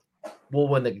line,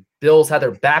 when the Bills had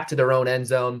their back to their own end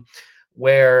zone,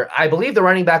 where I believe the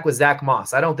running back was Zach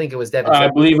Moss. I don't think it was Devin. I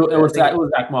believe it was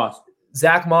Zach Moss.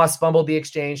 Zach Moss fumbled the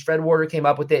exchange. Fred Warner came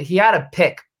up with it. He had a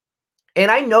pick. And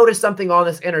I noticed something on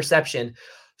this interception.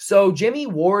 So Jimmy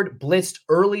Ward blitzed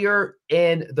earlier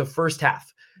in the first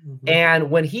half. Mm-hmm.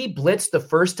 And when he blitzed the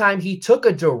first time, he took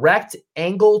a direct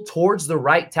angle towards the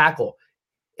right tackle.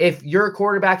 If you're a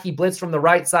quarterback, he blitzed from the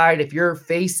right side. If you're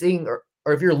facing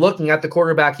or if you're looking at the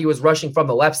quarterback, he was rushing from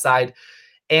the left side.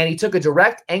 And he took a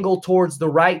direct angle towards the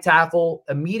right tackle,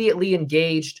 immediately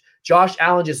engaged. Josh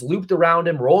Allen just looped around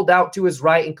him, rolled out to his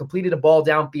right, and completed a ball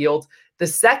downfield. The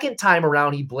second time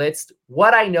around he blitzed,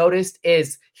 what I noticed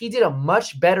is he did a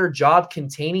much better job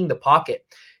containing the pocket.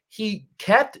 He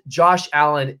kept Josh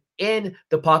Allen in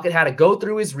the pocket, had to go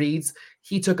through his reads.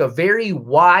 He took a very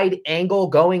wide angle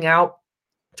going out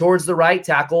towards the right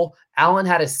tackle. Allen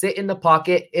had to sit in the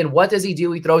pocket. And what does he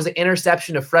do? He throws an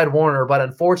interception to Fred Warner. But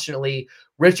unfortunately,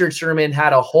 Richard Sherman had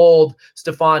to hold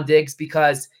Stephon Diggs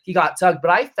because he got tugged.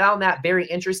 But I found that very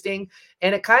interesting.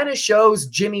 And it kind of shows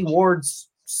Jimmy Ward's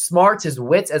smarts, his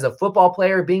wits as a football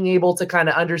player, being able to kind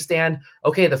of understand,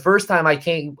 okay, the first time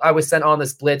I was sent on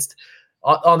this blitz,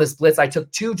 I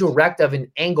took too direct of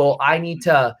an angle. I need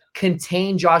to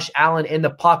contain Josh Allen in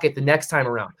the pocket the next time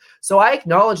around. So I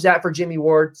acknowledge that for Jimmy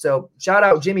Ward. So shout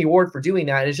out Jimmy Ward for doing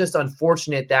that. It's just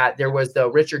unfortunate that there was the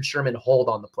Richard Sherman hold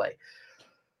on the play.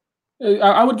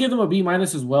 I would give them a B-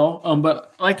 as well.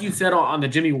 But like you said on the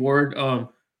Jimmy Ward,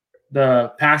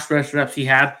 the pass rush reps he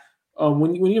had,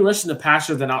 when you're rushing the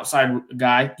passer as an outside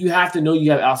guy, you have to know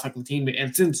you have outside containment.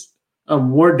 And since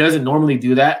Ward doesn't normally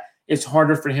do that, it's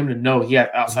harder for him to know he has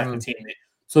outside containment.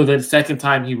 So the second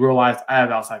time he realized I have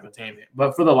outside containment.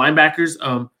 But for the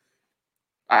linebackers,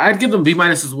 I'd give them B-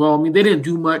 as well. I mean, they didn't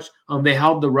do much. They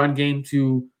held the run game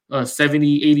to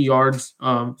 70, 80 yards.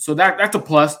 So that's a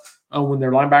plus when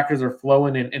their linebackers are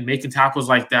flowing and making tackles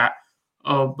like that.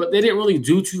 But they didn't really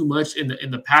do too much in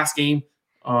the pass game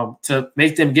to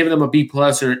make them give them a B+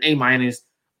 or an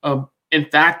A-. In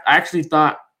fact, I actually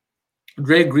thought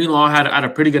Dre Greenlaw had a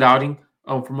pretty good outing.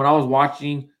 From what I was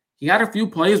watching, he had a few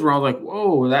plays where I was like,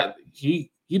 "Whoa!" That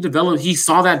he developed. He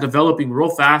saw that developing real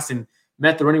fast and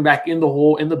met the running back in the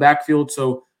hole in the backfield.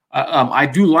 So I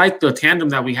do like the tandem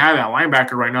that we have at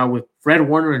linebacker right now with Fred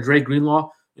Warner and Dre Greenlaw.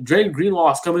 Dre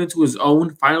Greenlaw is coming into his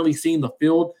own, finally seeing the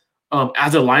field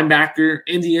as a linebacker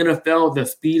in the NFL. The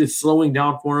speed is slowing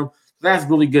down for him. That's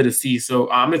really good to see. So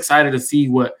I'm excited to see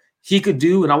what he could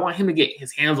do, and I want him to get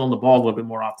his hands on the ball a little bit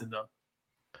more often, though.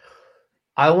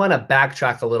 I want to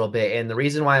backtrack a little bit, and the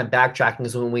reason why I'm backtracking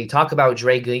is when we talk about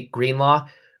Dre Greenlaw,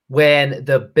 when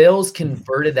the Bills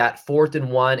converted that 4th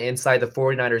and 1 inside the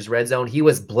 49ers red zone, he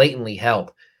was blatantly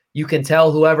held. You can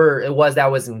tell whoever it was that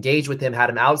was engaged with him had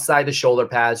him outside the shoulder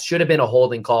pads, should have been a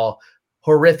holding call.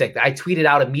 Horrific. I tweeted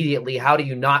out immediately, how do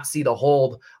you not see the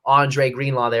hold on Dre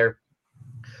Greenlaw there?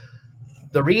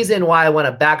 The reason why I want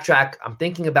to backtrack, I'm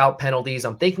thinking about penalties.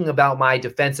 I'm thinking about my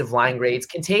defensive line grades.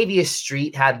 Kentavious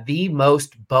Street had the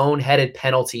most boneheaded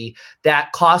penalty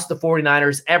that cost the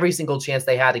 49ers every single chance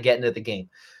they had to get into the game.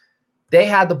 They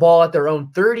had the ball at their own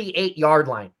 38-yard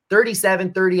line,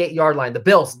 37, 38-yard line. The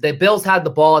Bills had the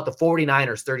ball at the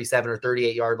 49ers 37 or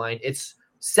 38-yard line. It's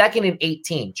 2nd and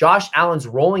 18. Josh Allen's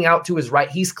rolling out to his right.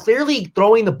 He's clearly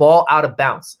throwing the ball out of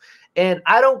bounds. And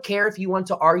I don't care if you want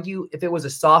to argue if it was a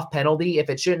soft penalty, if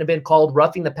it shouldn't have been called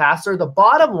roughing the passer. The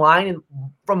bottom line, and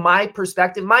from my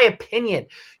perspective, my opinion,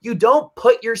 you don't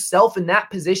put yourself in that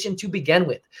position to begin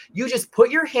with. You just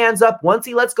put your hands up once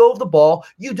he lets go of the ball.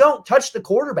 You don't touch the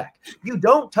quarterback. You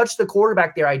don't touch the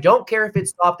quarterback there. I don't care if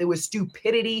it's soft. It was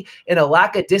stupidity and a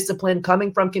lack of discipline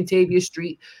coming from Kentavious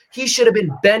Street. He should have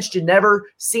been benched and never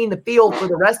seen the field for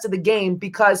the rest of the game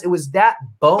because it was that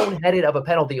boneheaded of a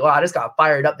penalty. Oh, I just got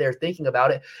fired up there thinking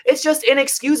about it. It's just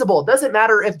inexcusable. It doesn't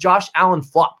matter if Josh Allen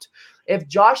flopped. If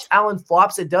Josh Allen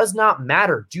flops, it does not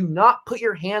matter. Do not put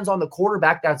your hands on the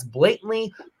quarterback that's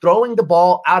blatantly throwing the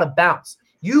ball out of bounds.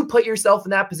 You put yourself in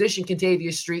that position,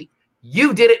 Kentavious Street.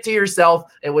 You did it to yourself.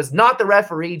 It was not the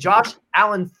referee. Josh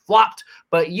Allen flopped,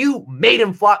 but you made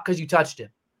him flop because you touched him.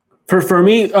 For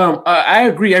me, I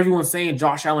agree. Everyone's saying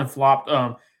Josh Allen flopped.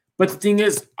 But the thing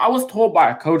is, I was told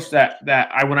by a coach that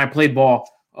when I played ball,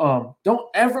 don't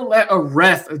ever let a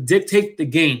ref dictate the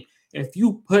game. If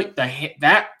you put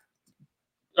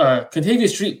Kentavious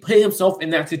Street put himself in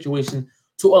that situation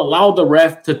to allow the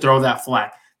ref to throw that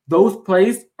flag. Those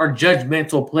plays are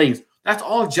judgmental plays. That's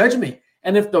all judgment.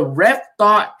 And if the ref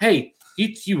thought, hey,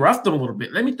 he roughed them a little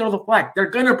bit, let me throw the flag. They're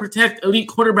going to protect elite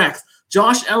quarterbacks.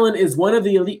 Josh Allen is one of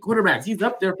the elite quarterbacks. He's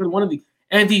up there for one of the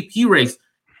MVP race.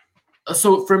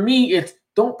 So for me, it's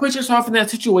don't put yourself in that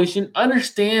situation.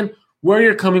 Understand where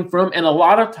you're coming from. And a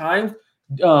lot of times,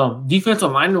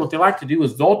 defensive linemen, what they like to do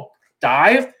is they'll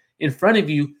dive in front of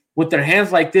you with their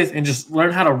hands like this and just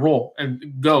learn how to roll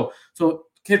and go. So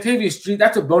Kentavious Street,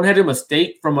 that's a boneheaded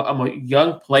mistake from a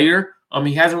young player.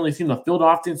 He hasn't really seen the field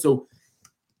often. So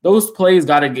those plays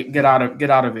got to get out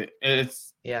of it.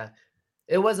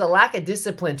 It was a lack of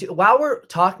discipline too. While we're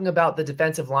talking about the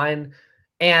defensive line,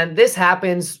 and this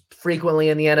happens frequently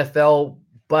in the NFL,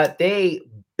 but they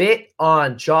bit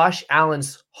on Josh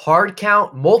Allen's hard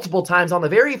count multiple times on the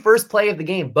very first play of the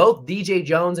game. Both DJ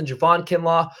Jones and Javon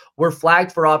Kinlaw were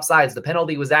flagged for offsides. The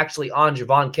penalty was actually on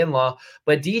Javon Kinlaw,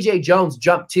 but DJ Jones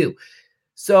jumped too.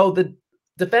 So the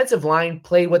defensive line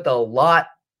played with a lot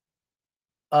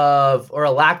of, or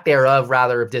a lack thereof,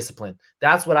 rather, of discipline.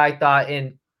 That's what I thought.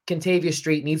 And Kentavious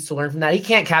Street needs to learn from that. He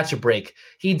can't catch a break.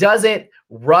 He doesn't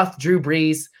rough Drew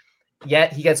Brees,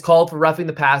 yet he gets called for roughing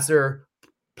the passer,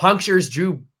 punctures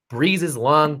Drew Brees'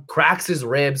 lung, cracks his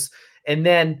ribs, and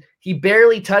then he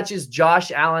barely touches Josh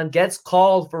Allen, gets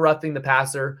called for roughing the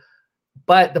passer.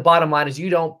 But the bottom line is you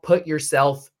don't put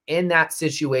yourself in that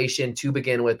situation to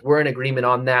begin with. We're in agreement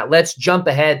on that. Let's jump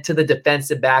ahead to the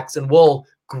defensive backs, and we'll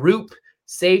group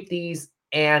safeties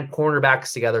and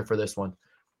cornerbacks together for this one.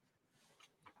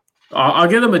 I'll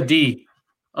give them a D.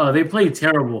 They played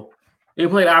terrible. They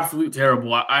played absolutely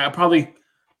terrible. I probably,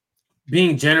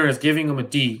 being generous, giving them a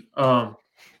D.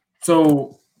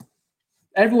 So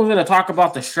everyone's going to talk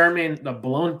about the Sherman, the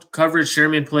blown coverage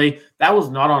Sherman play. That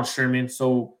was not on Sherman.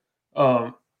 So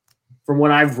from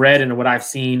what I've read and what I've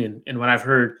seen and what I've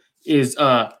heard is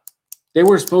they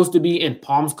were supposed to be in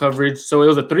Palms coverage. So it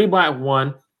was a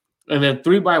 3-by-1. And then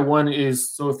 3-by-1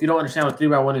 is, so if you don't understand what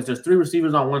 3-by-1 is, there's 3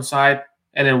 receivers on one side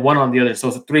and then 1 on the other. So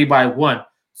it's a 3-by-1.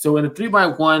 So in the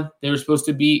 3-by-1, they were supposed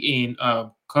to be in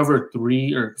cover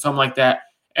 3 or something like that.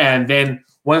 And then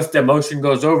once the motion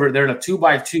goes over, they're in a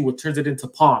 2-by-2, which turns it into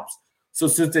Palms. So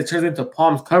since it turns into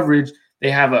Palms coverage,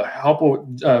 they have a help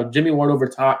Jimmy Ward over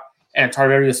top, and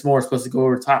Tarvarius Moore is supposed to go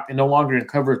over top and no longer in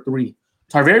cover 3.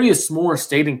 Tarvarius Moore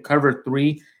stayed in cover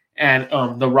 3, and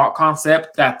the route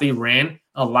concept that they ran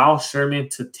allows Sherman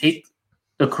to take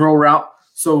the curl route.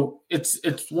 So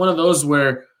it's one of those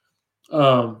where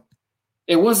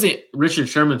it wasn't Richard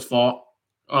Sherman's fault.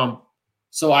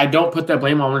 So I don't put that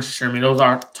blame on Richard Sherman. Those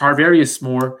are Tarvarius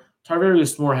Moore.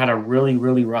 Tarvarius Moore had a really,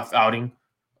 really rough outing.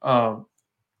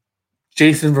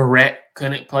 Jason Verrett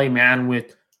couldn't play man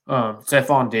with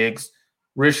Stephon Diggs.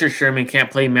 Richard Sherman can't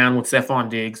play man with Stephon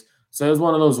Diggs. So it was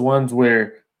one of those ones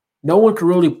where no one could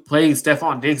really play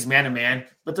Stephon Diggs man-to-man,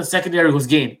 but the secondary was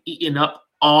getting eaten up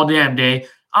all damn day.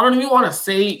 I don't even want to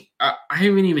say I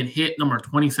haven't even hit number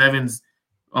 27's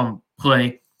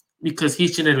play because he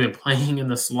shouldn't have been playing in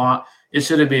the slot. It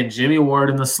should have been Jimmy Ward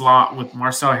in the slot with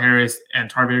Marcel Harris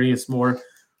and Tarvarius Moore.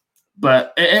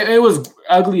 But it was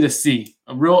ugly to see,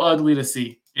 real ugly to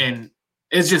see. And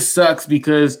it just sucks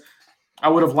because I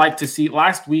would have liked to see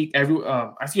last week.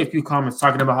 I see a few comments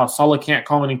talking about how Saleh can't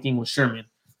call anything with Sherman.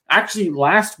 Actually,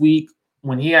 last week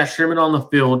when he had Sherman on the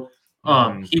field,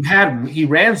 he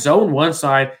ran zone one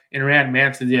side and ran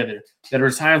man to the other. There were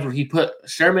times where he put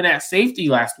Sherman at safety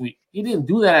last week. He didn't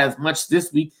do that as much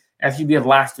this week as he did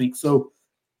last week. So,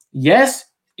 yes,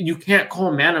 you can't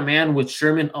call man-to-man with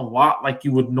Sherman a lot like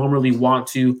you would normally want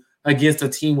to, against a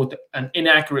team with an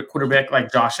inaccurate quarterback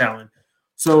like Josh Allen.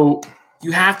 So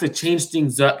you have to change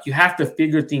things up. You have to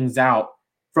figure things out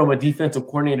from a defensive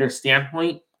coordinator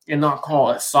standpoint and not call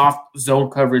a soft zone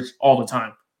coverage all the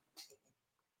time.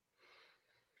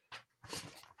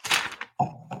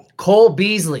 Cole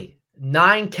Beasley,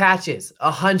 9 catches,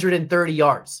 130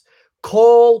 yards.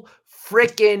 Cole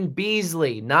freaking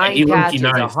Beasley, 9 catches,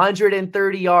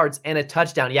 130 yards, and a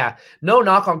touchdown. Yeah, no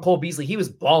knock on Cole Beasley. He was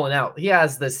balling out. He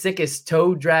has the sickest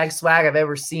toe drag swag I've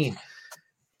ever seen.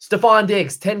 Stephon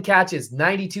Diggs, 10 catches,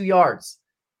 92 yards.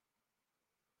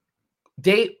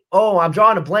 I'm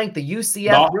drawing a blank. The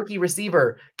UCF rookie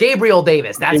receiver, Gabriel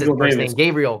Davis. That's his first name,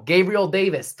 Gabriel. Gabriel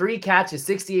Davis, 3 catches,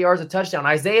 68 yards, a touchdown.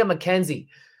 Isaiah McKenzie.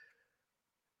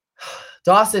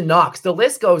 Dawson Knox. The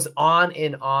list goes on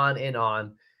and on and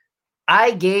on.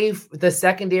 I gave the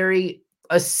secondary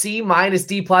a C-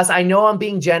 D+. I know I'm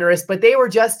being generous, but they were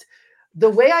just, the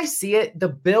way I see it, the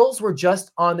Bills were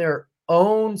just on their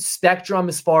own spectrum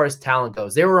as far as talent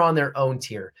goes. They were on their own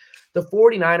tier. The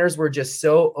 49ers were just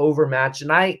so overmatched.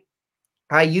 And I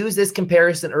used this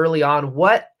comparison early on.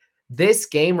 What this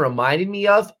game reminded me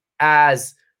of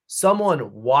as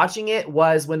someone watching it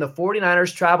was when the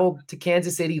 49ers traveled to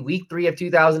Kansas City week 3 of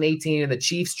 2018 and the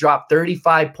Chiefs dropped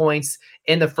 35 points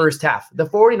in the first half. The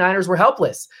 49ers were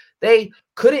helpless. They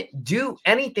couldn't do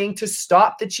anything to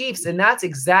stop the Chiefs. And that's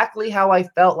exactly how I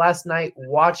felt last night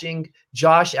watching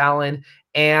Josh Allen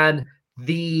and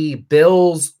the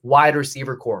Bills wide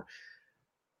receiver core.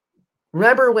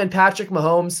 Remember when Patrick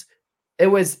Mahomes, it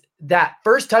was that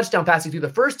first touchdown passing through, the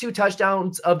first 2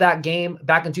 touchdowns of that game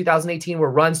back in 2018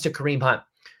 were runs to Kareem Hunt.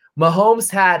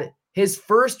 Mahomes had his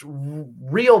first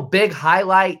real big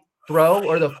highlight throw,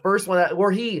 or the first one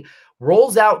where he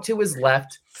rolls out to his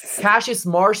left. Cassius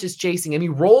Marsh is chasing him. He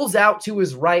rolls out to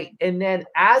his right. And then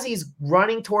as he's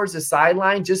running towards the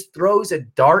sideline, just throws a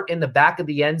dart in the back of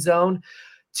the end zone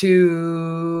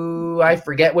to, I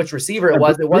forget which receiver it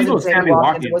was. It wasn't Sammy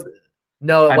Watkins.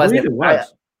 No, it wasn't. It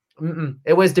was.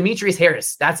 It was Demetrius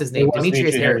Harris. That's his name.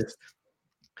 Demetrius Harris.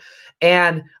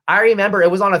 And I remember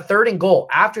it was on a 3rd and goal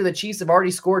after the Chiefs have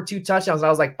already scored 2 touchdowns. I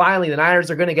was like, finally, the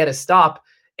Niners are going to get a stop.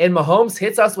 And Mahomes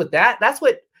hits us with that. That's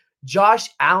what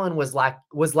Josh Allen was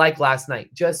like last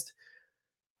night. Just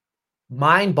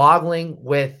mind-boggling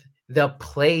with the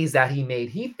plays that he made.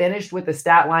 He finished with a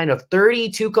stat line of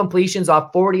 32 completions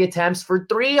off 40 attempts for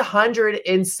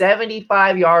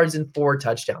 375 yards and 4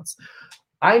 touchdowns.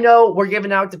 I know we're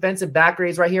giving out defensive back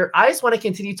grades right here. I just want to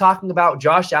continue talking about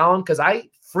Josh Allen because I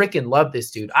freaking love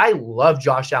this dude. I love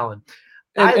Josh Allen.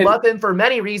 I love him for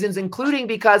many reasons, including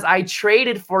because I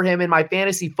traded for him in my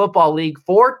fantasy football league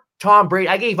for Tom Brady.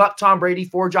 I gave up Tom Brady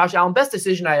for Josh Allen. Best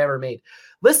decision I ever made.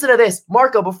 Listen to this.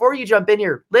 Marco, before you jump in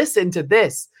here, listen to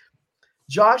this.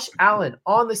 Josh Allen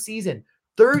on the season,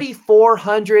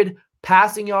 3,400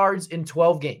 passing yards in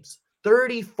 12 games.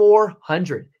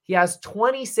 3,400. He has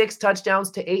 26 touchdowns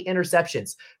to 8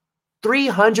 interceptions,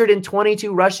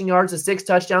 322 rushing yards to 6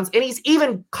 touchdowns, and he's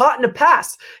even caught in a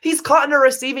pass. He's caught in a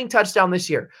receiving touchdown this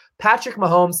year. Patrick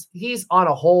Mahomes, he's on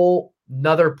a whole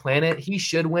nother planet. He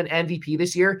should win MVP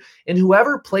this year. And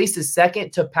whoever places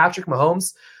second to Patrick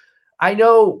Mahomes, I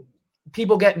know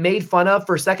people get made fun of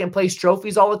for second place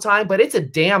trophies all the time, but it's a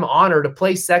damn honor to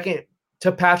place second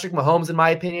to Patrick Mahomes, in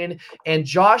my opinion. And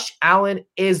Josh Allen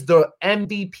is the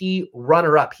MVP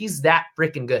runner-up. He's that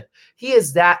freaking good. He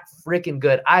is that freaking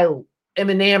good. I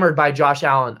am enamored by Josh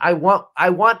Allen. I want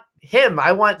him.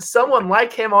 I want someone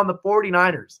like him on the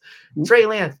 49ers. Trey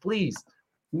Lance, please.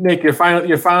 Nick, you're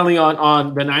finally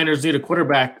on the Niners need a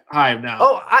quarterback hive now.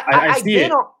 Oh, I see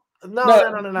it. No.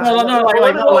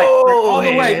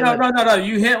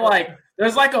 You hit like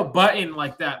there's like a button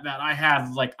like that I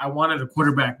had, like I wanted a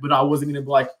quarterback, but I wasn't gonna be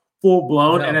like full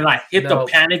blown, and then I hit the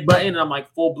panic button, and I'm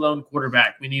like full blown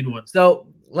quarterback. We need one. So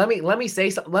let me say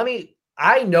something.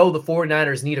 I know the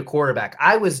 49ers need a quarterback.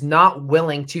 I was not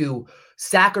willing to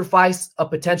sacrifice a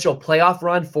potential playoff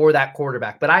run for that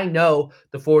quarterback, but I know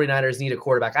the 49ers need a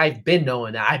quarterback. I've been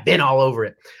knowing that. I've been all over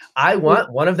it. I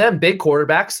want one of them big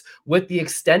quarterbacks with the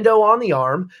extendo on the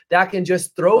arm that can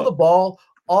just throw the ball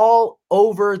all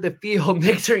over the field.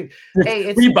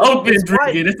 Hey, we both been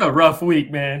drinking. It's a rough week,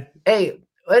 man. Hey,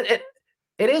 it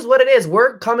is what it is.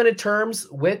 We're coming to terms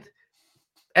with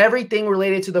everything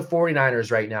related to the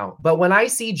 49ers right now. But when I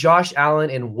see Josh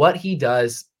Allen and what he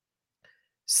does,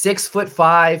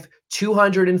 6'5",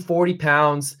 240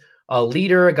 pounds, a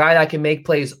leader, a guy that can make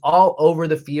plays all over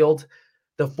the field,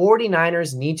 the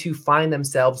 49ers need to find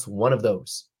themselves one of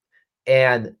those.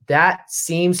 And that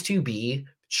seems to be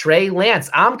Trey Lance.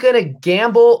 I'm going to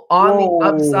gamble on the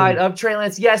upside of Trey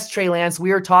Lance. Yes, Trey Lance,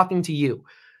 we are talking to you.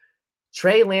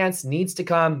 Trey Lance needs to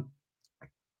come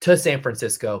to San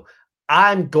Francisco.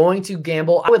 I'm going to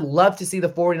gamble. I would love to see the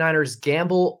 49ers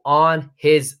gamble on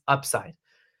his upside.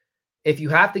 If you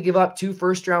have to give up 2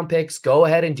 first-round picks, go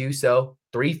ahead and do so.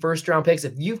 3 first-round picks.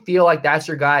 If you feel like that's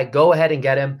your guy, go ahead and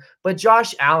get him. But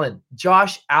Josh Allen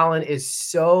is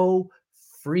so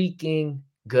freaking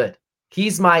good.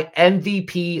 He's my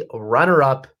MVP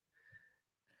runner-up.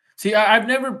 See, I've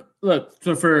never look.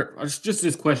 So for just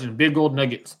this question, big gold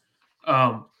nuggets.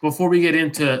 Before we get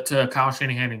into Kyle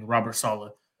Shanahan and Robert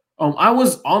Saleh, I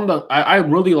was on the. I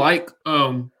really like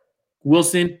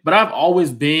Wilson, but I've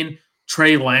always been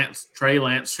Trey Lance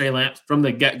from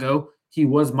the get go. He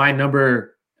was my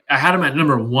number. I had him at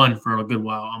number 1 for a good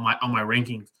while on my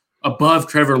rankings, above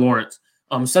Trevor Lawrence.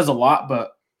 Says a lot,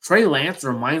 but Trey Lance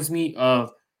reminds me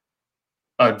of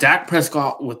Dak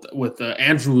Prescott with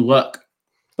Andrew Luck,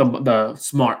 the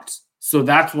smarts. So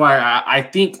that's why I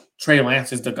think Trey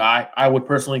Lance is the guy I would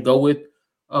personally go with.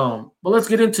 But let's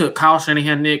get into Kyle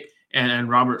Shanahan, Nick, and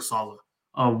Robert Saleh.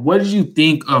 What did you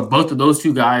think of both of those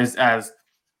two guys as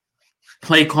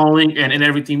play calling and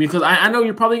everything? Because I know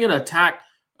you're probably going to attack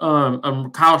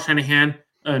Kyle Shanahan,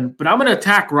 but I'm going to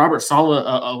attack Robert Saleh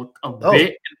a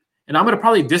bit, and I'm going to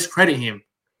probably discredit him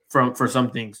for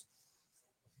some things.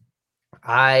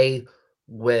 I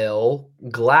will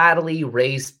gladly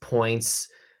raise points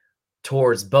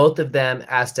towards both of them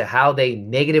as to how they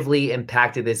negatively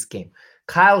impacted this game.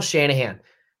 Kyle Shanahan,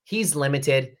 he's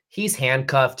limited. He's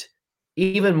handcuffed,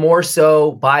 even more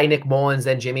so by Nick Mullins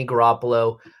than Jimmy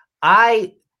Garoppolo.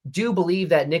 I do believe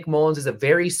that Nick Mullins is a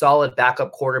very solid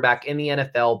backup quarterback in the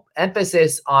NFL.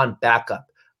 Emphasis on backup.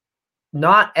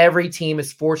 Not every team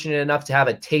is fortunate enough to have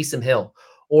a Taysom Hill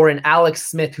or an Alex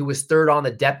Smith who was 3rd on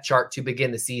the depth chart to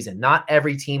begin the season. Not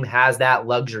every team has that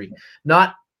luxury.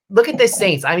 Look at the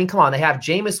Saints. I mean, come on. They have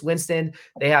Jameis Winston.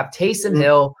 They have Taysom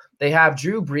Hill. They have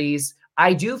Drew Brees.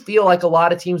 I do feel like a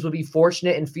lot of teams would be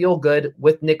fortunate and feel good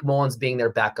with Nick Mullins being their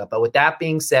backup. But with that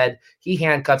being said, he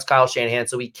handcuffs Kyle Shanahan,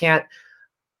 so he can't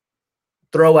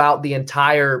throw out the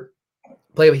entire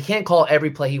play. He can't call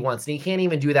every play he wants, and he can't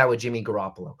even do that with Jimmy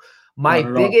Garoppolo. My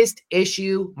biggest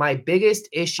issue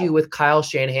with Kyle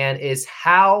Shanahan is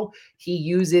how he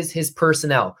uses his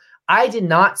personnel. I did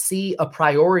not see a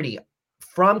priority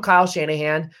from Kyle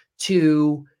Shanahan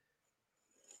to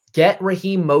get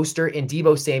Raheem Mostert and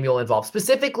Deebo Samuel involved.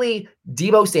 Specifically,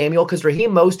 Deebo Samuel, because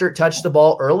Raheem Mostert touched the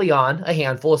ball early on, a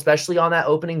handful, especially on that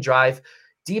opening drive.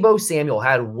 Deebo Samuel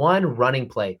had 1 running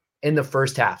play in the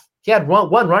first half. He had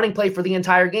one running play for the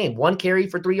entire game, 1 carry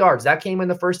for 3 yards. That came in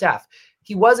the first half.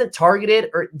 He wasn't targeted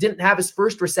or didn't have his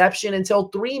first reception until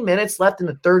 3 minutes left in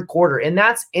the 3rd quarter, and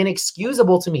that's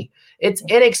inexcusable to me. It's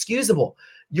inexcusable.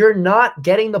 You're not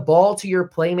getting the ball to your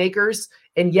playmakers.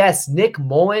 And yes, Nick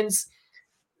Mullins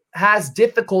has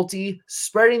difficulty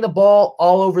spreading the ball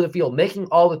all over the field, making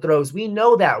all the throws. We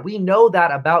know that. We know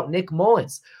that about Nick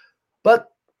Mullins.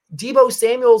 But Deebo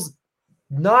Samuel's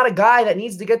not a guy that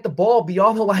needs to get the ball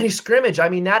beyond the line of scrimmage. I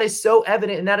mean, that is so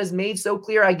evident and that is made so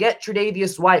clear. I get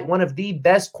Tre'Davious White, one of the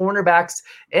best cornerbacks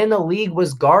in the league,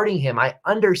 was guarding him. I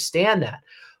understand that.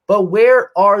 But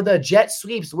where are the jet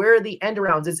sweeps? Where are the end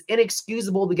arounds? It's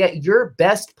inexcusable to get your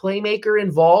best playmaker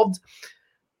involved,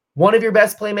 one of your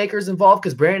best playmakers involved,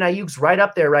 because Brandon Ayuk's right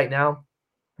up there right now.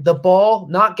 The ball,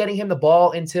 not getting him the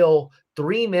ball until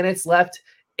 3 minutes left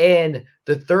in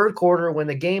the 3rd quarter when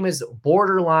the game is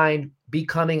borderline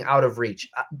becoming out of reach.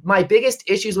 My biggest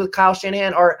issues with Kyle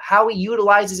Shanahan are how he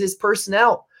utilizes his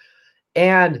personnel.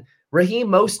 And Raheem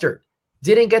Mostert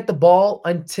didn't get the ball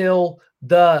until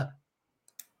the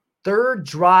 3rd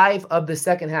drive of the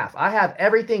second half. I have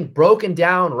everything broken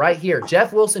down right here.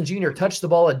 Jeff Wilson Jr. touched the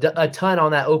ball a ton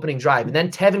on that opening drive, and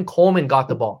then Tevin Coleman got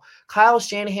the ball. Kyle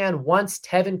Shanahan wants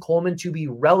Tevin Coleman to be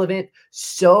relevant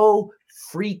so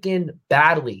freaking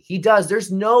badly. He does.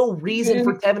 There's no reason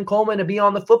for Tevin Coleman to be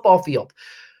on the football field.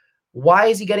 Why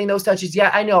is he getting those touches? Yeah,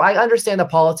 I know. I understand the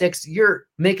politics. You're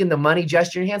making the money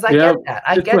gesture in your hands. I get that.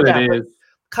 I get that.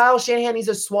 Kyle Shanahan needs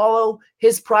to swallow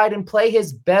his pride and play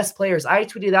his best players. I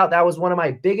tweeted out that was one of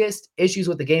my biggest issues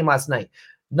with the game last night.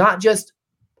 Not just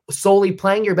solely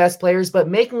playing your best players, but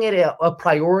making it a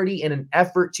priority in an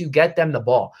effort to get them the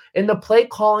ball. In the play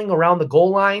calling around the goal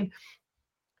line,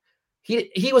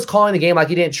 he was calling the game like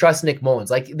he didn't trust Nick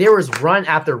Mullins. Like there was run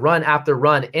after run after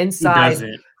run inside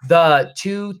the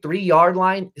 2-3 yard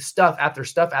line, stuff after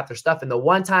stuff after stuff. And the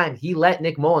one time he let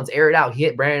Nick Mullins air it out, he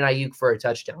hit Brandon Ayuk for a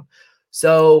touchdown.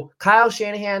 So Kyle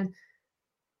Shanahan,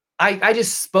 I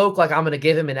just spoke like I'm going to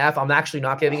give him an F. I'm actually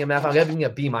not giving him an F. I'm giving him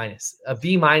a B-. A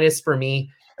B- for me.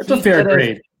 That's a fair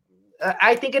grade.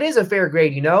 I think it is a fair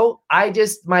grade,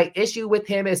 my issue with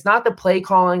him is not the play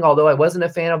calling, although I wasn't a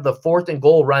fan of the 4th and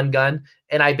goal run gun.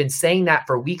 And I've been saying that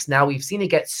for weeks now. We've seen it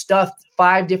get stuffed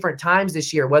 5 different times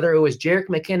this year, whether it was Jerick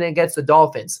McKinnon against the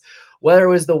Dolphins, whether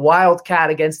it was the Wildcat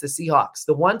against the Seahawks.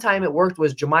 The one time it worked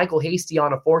was JaMychal Hasty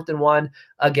on a 4th and 1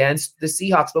 against the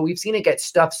Seahawks, but we've seen it get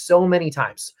stuffed so many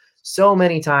times.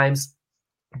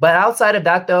 But outside of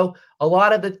that, though, a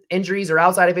lot of the injuries are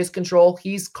outside of his control.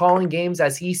 He's calling games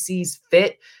as he sees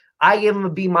fit. I give him a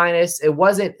B-. It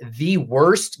wasn't the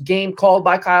worst game called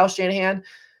by Kyle Shanahan.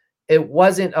 It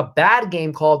wasn't a bad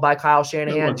game called by Kyle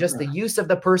Shanahan. Just the use of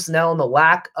the personnel and the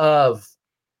lack of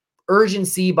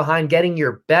urgency behind getting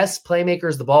your best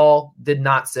playmakers the ball did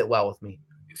not sit well with me.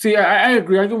 See, I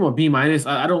agree. I give him a B-.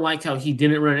 I don't like how he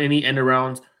didn't run any end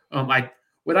arounds.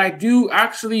 What I do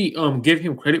actually give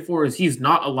him credit for is he's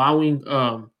not allowing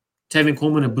Tevin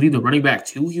Coleman to bleed the running back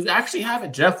too. He's actually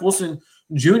having Jeff Wilson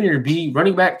Jr. be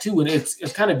running back too, and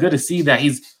it's kind of good to see that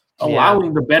he's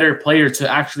allowing the better player to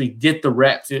actually get the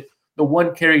reps. The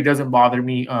one carry doesn't bother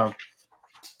me,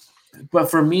 but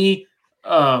for me,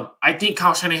 I think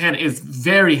Kyle Shanahan is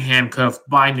very handcuffed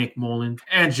by Nick Mullens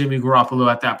and Jimmy Garoppolo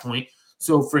at that point.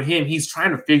 So for him, he's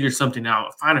trying to figure something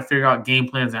out, trying to figure out game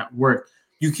plans that work.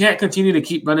 You can't continue to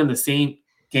keep running the same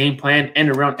game plan, end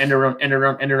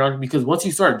around, because once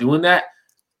you start doing that,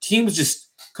 teams just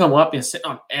come up and sit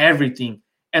on everything.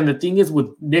 And the thing is with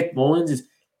Nick Mullens is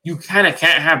you kind of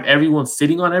can't have everyone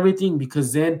sitting on everything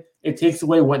because then it takes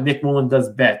away what Nick Mullens does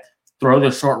best, throw the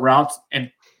short routes.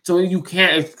 And so you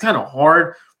can't – it's kind of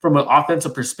hard from an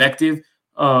offensive perspective.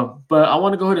 But I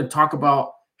want to go ahead and talk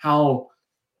about how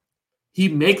he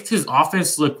makes his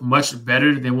offense look much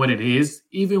better than what it is,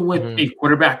 even with a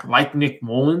quarterback like Nick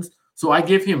Mullens. So I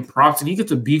give him props, and he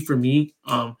gets a B for me.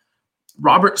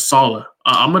 Robert Saleh.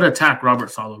 I'm going to attack Robert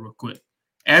Saleh real quick.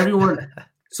 Everyone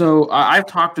 – so I've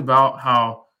talked about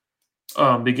how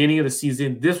beginning of the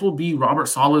season, this will be Robert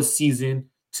Saleh's season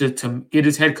to get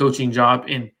his head coaching job,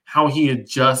 and how he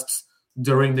adjusts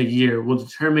during the year will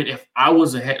determine if I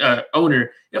was a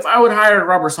owner, if I would hire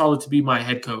Robert Saleh to be my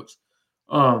head coach.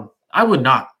 I would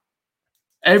not.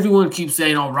 Everyone keeps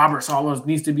saying, oh, Robert Saleh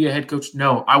needs to be a head coach.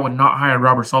 No, I would not hire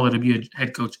Robert Saleh to be a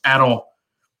head coach at all.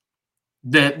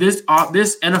 This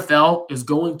NFL is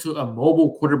going to a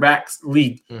mobile quarterbacks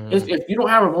league. If you don't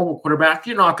have a mobile quarterback,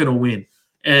 you're not going to win.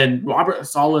 And Robert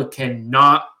Saleh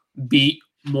cannot beat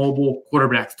mobile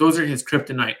quarterbacks. Those are his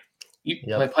kryptonite.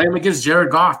 Play him against Jared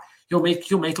Goff. He'll make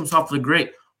himself look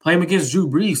great. Play him against Drew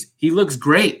Brees. He looks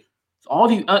great.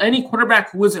 Any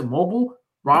quarterback who isn't mobile,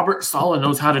 Robert Saleh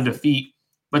knows how to defeat.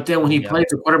 But then when he plays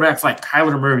with quarterbacks like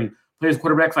Kyler Murray, plays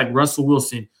quarterbacks like Russell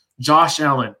Wilson, Josh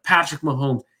Allen, Patrick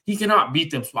Mahomes, he cannot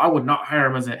beat them. So I would not hire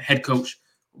him as a head coach.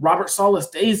 Robert Saleh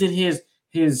stays in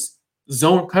his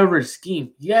zone coverage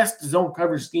scheme. Yes, the zone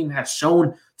coverage scheme has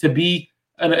shown to be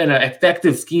an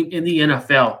effective scheme in the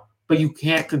NFL, but you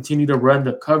can't continue to run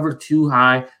the cover 2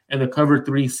 high and the cover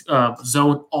 3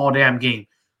 zone all damn game.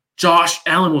 Josh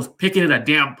Allen was picking it a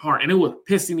damn part, and it was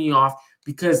pissing me off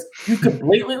because you could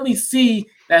blatantly see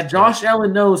that Josh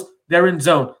Allen knows they're in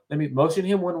zone. Let me motion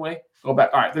him one way, go back.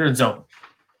 All right, they're in zone.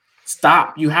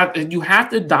 Stop. You have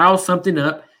to dial something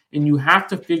up, and you have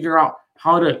to figure out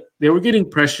how to – they were getting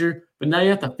pressure, but now you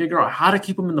have to figure out how to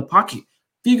keep them in the pocket.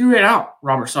 Figure it out,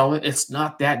 Robert Saleh. It's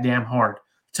not that damn hard.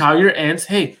 Tell your ends,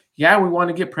 hey, yeah, we want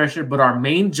to get pressure, but our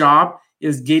main job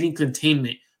is getting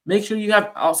containment. Make sure you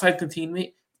have outside containment.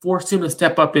 Force him to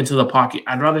step up into the pocket.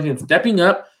 I'd rather him stepping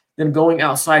up than going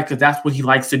outside because that's what he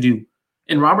likes to do.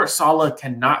 And Robert Saleh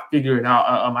cannot figure it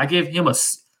out. I gave him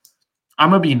I'm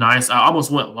going to be nice. I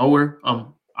almost went lower.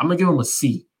 I'm going to give him a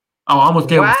C. I almost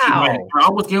gave him a C minus. I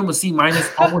almost gave him a C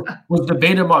minus. Almost was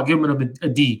debating about giving him a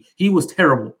D. He was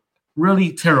terrible.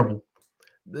 Really terrible.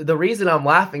 The reason I'm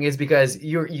laughing is because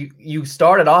you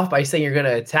started off by saying you're going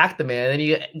to attack the man, and then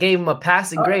you gave him a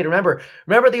passing grade. Remember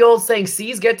the old saying,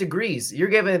 C's get degrees. You're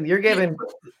giving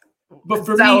but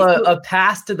for me, me, a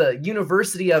pass to the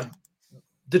University of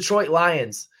Detroit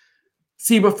Lions.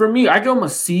 See, but for me, I give him a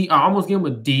C. I almost gave him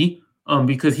a D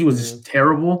because he was just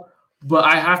terrible. But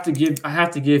I have to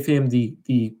give him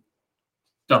the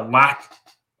lack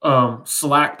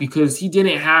slack because he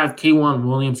didn't have K'Wan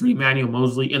Williams or Emmanuel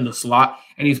Mosley in the slot,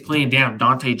 and he's playing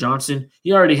Dante Johnson.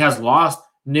 He already has lost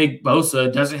Nick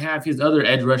Bosa, doesn't have his other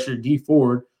edge rusher, D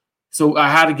Ford. So I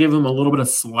had to give him a little bit of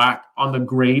slack on the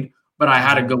grade, but I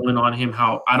had to go in on him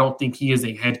how I don't think he is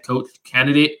a head coach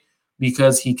candidate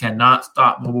because he cannot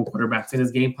stop mobile quarterbacks, and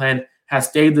his game plan has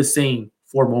stayed the same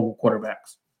for mobile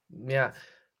quarterbacks. Yeah,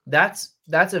 that's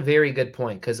a very good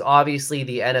point because obviously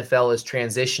the NFL is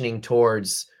transitioning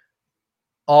towards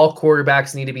all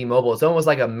quarterbacks need to be mobile. It's almost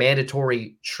like a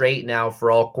mandatory trait now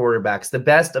for all quarterbacks. The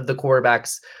best of the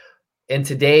quarterbacks in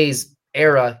today's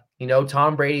era,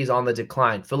 Tom Brady's on the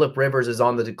decline. Phillip Rivers is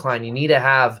on the decline. You need to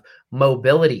have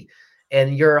mobility.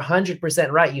 And you're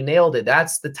 100% right. You nailed it.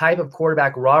 That's the type of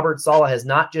quarterback Robert Saleh has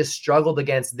not just struggled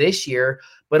against this year,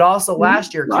 but also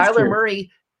last year. Kyler Murray,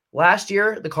 last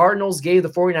year, the Cardinals gave the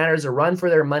 49ers a run for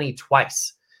their money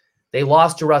twice. They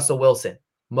lost to Russell Wilson,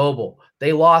 mobile.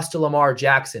 They lost to Lamar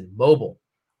Jackson, mobile.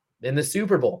 In the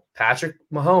Super Bowl, Patrick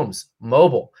Mahomes,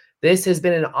 mobile. This has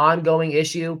been an ongoing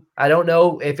issue. I don't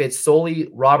know if it's solely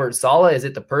Robert Saleh. Is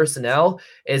it the personnel?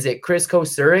 Is it Chris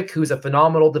Kocurek, who's a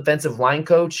phenomenal defensive line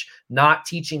coach, not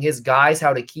teaching his guys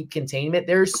how to keep containment?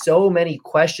 There's so many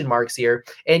question marks here.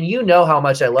 And you know how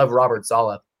much I love Robert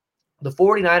Saleh. The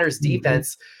 49ers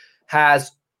defense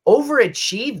has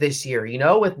overachieved this year,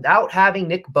 without having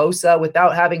Nick Bosa,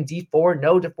 without having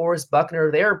no DeForest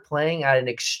Buckner. They're playing at an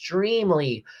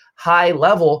extremely high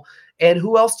level. And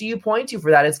who else do you point to for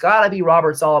that? It's got to be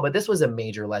Robert Saleh, but this was a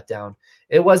major letdown.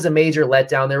 It was a major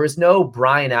letdown. There was no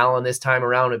Brian Allen this time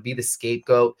around to be the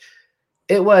scapegoat.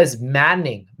 It was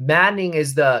maddening. Maddening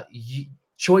is the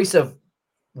choice of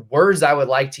words I would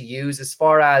like to use as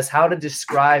far as how to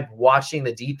describe watching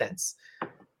the defense.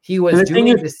 He was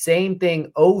doing the same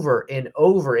thing over and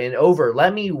over and over.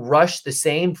 Let me rush the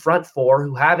same front four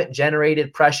who haven't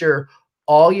generated pressure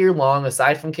all year long,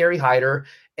 aside from Kerry Hyder,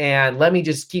 and let me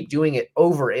just keep doing it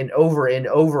over and over and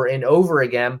over and over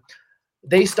again.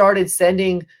 They started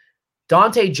sending –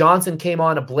 Dante Johnson came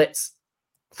on a blitz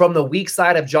from the weak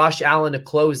side of Josh Allen to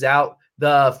close out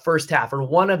the first half, or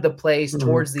one of the plays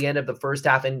towards the end of the first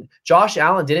half, and Josh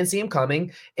Allen didn't see him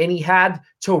coming, and he had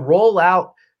to roll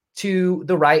out to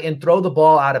the right and throw the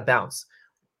ball out of bounds.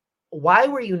 Why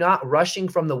were you not rushing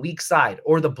from the weak side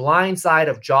or the blind side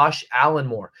of Josh Allen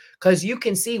more? Because you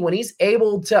can see when he's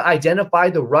able to identify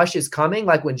the rush is coming,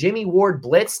 like when Jimmy Ward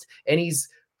blitzed and he's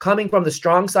coming from the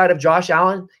strong side of Josh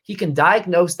Allen, he can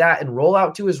diagnose that and roll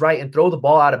out to his right and throw the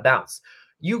ball out of bounds.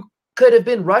 You could have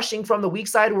been rushing from the weak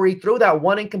side where he threw that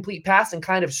one incomplete pass and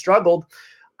kind of struggled.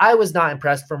 I was not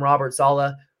impressed from Robert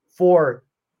Saleh for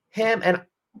him. And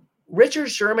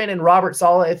Richard Sherman and Robert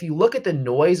Saleh, if you look at the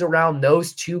noise around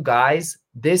those two guys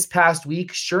this past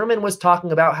week, Sherman was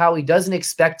talking about how he doesn't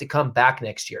expect to come back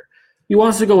next year. He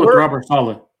wants to go with Robert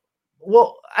Saleh.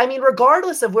 Well, I mean,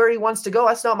 regardless of where he wants to go,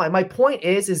 that's not my point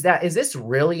is this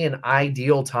really an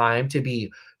ideal time to be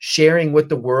sharing with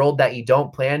the world that you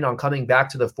don't plan on coming back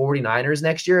to the 49ers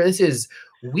next year? This is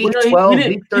week 12,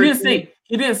 week 13.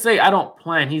 He didn't say I don't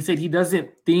plan. He said he doesn't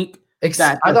think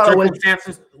that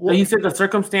he said the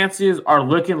circumstances are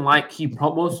looking like he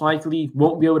most likely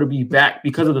won't be able to be back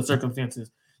because of the circumstances.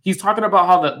 He's talking about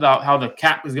how the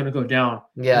cap is going to go down.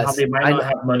 Yes, how they might not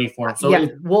have money for him.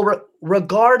 So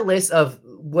regardless of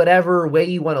whatever way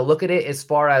you want to look at it, as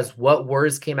far as what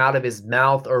words came out of his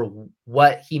mouth or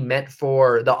what he meant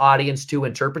for the audience to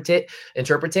interpret,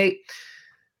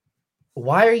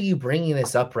 why are you bringing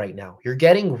this up right now? You're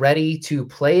getting ready to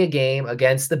play a game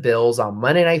against the Bills on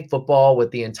Monday Night Football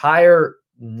with the entire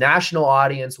national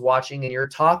audience watching, and you're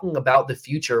talking about the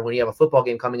future when you have a football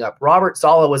game coming up. Robert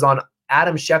Saleh was on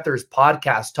Adam Schefter's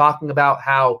podcast talking about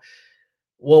how,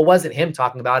 well, it wasn't him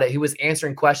talking about it. He was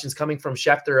answering questions coming from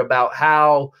Schefter about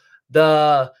how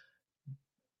the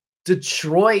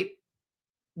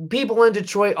people in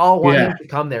Detroit all want him to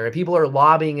come there, and people are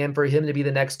lobbying him for him to be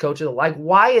the next coach. Like,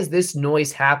 why is this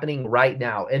noise happening right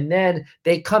now? And then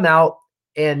they come out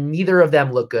and neither of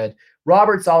them look good.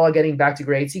 Robert Saleh getting back to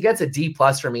grades. He gets a D+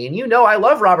 for me. And I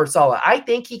love Robert Saleh. I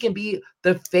think he can be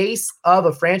the face of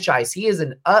a franchise. He is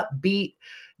an upbeat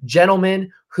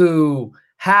gentleman who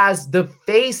has the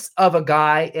face of a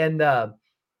guy and the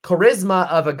charisma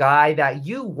of a guy that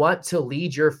you want to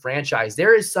lead your franchise.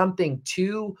 There is something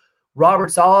to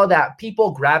Robert Saleh that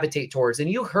people gravitate towards. And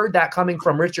you heard that coming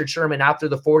from Richard Sherman after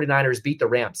the 49ers beat the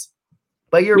Rams.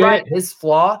 But you're right. His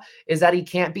flaw is that he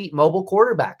can't beat mobile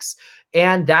quarterbacks.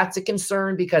 And that's a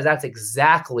concern because that's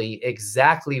exactly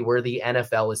where the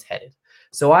NFL is headed.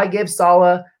 So I give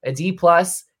Saleh a D+.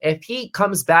 If he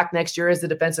comes back next year as the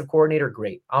defensive coordinator,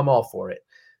 great. I'm all for it.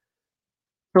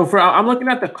 So I'm looking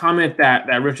at the comment that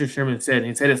Richard Sherman said.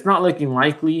 He said it's not looking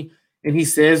likely. And he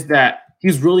says that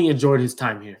he's really enjoyed his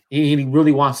time here. He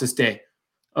really wants to stay.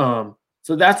 So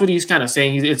that's what he's kind of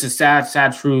saying. It's a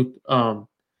sad truth.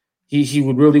 He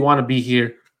would really want to be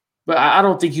here. But I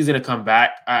don't think he's going to come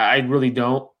back. I really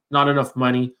don't. Not enough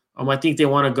money. I think they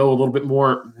want to go a little bit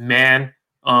more man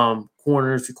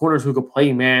corners who could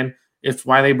play man. It's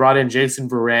why they brought in Jason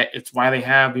Verrett. It's why they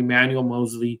have Emmanuel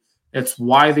Mosley. It's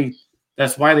why they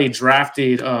That's why they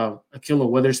drafted Ahkello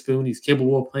Witherspoon. He's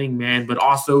capable of playing man, but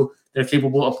also they're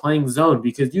capable of playing zone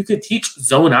because you could teach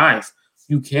zone eyes.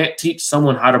 You can't teach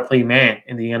someone how to play man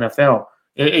in the NFL.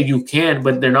 You can,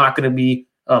 but they're not going to be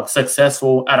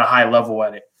successful at a high level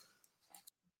at it.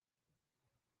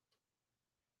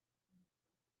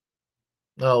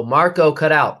 Oh, Marco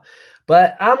cut out.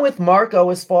 But I'm with Marco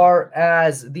as far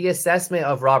as the assessment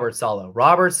of Robert Saleh.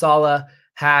 Robert Saleh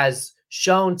has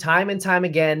shown time and time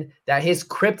again that his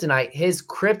kryptonite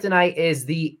is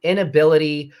the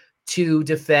inability to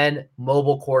defend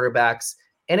mobile quarterbacks.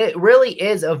 And it really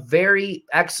is a very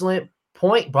excellent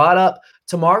point brought up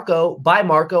to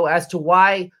Marco as to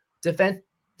why defense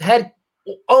head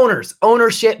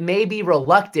ownership may be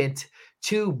reluctant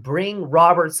to bring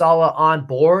Robert Saleh on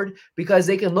board because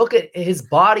they can look at his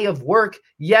body of work.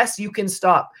 Yes, you can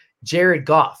stop Jared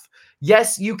Goff.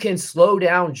 Yes, you can slow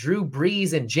down Drew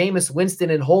Brees and Jameis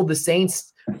Winston and hold the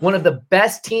Saints, one of the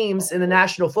best teams in the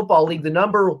National Football League, the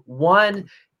number 1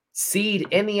 seed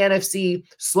in the NFC,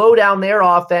 slow down their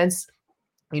offense.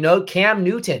 Cam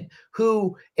Newton,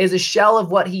 who is a shell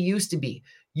of what he used to be.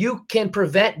 You can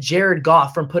prevent Jared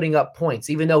Goff from putting up points,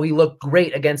 even though he looked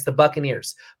great against the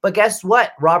Buccaneers. But guess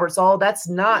what, Robert Saleh? That's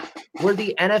not where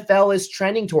the NFL is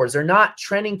trending towards. They're not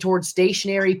trending towards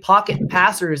stationary pocket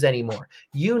passers anymore.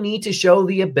 You need to show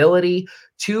the ability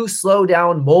to slow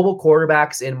down mobile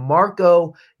quarterbacks, and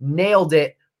Marco nailed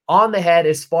it on the head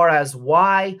as far as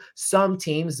why some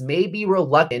teams may be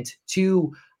reluctant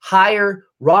to hire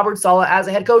Robert Saleh as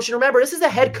a head coach. And remember, this is a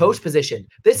head coach position.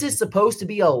 This is supposed to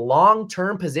be a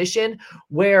long-term position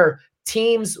where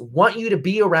teams want you to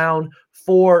be around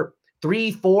for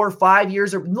 3, 4, 5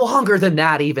 years or longer than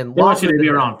that even. They want you to be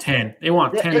around 10. They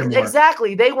want 10 or more.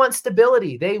 Exactly. They want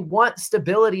stability. They want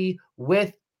stability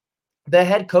with the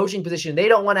head coaching position. They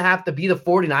don't want to have to be the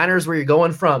 49ers where you're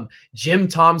going from Jim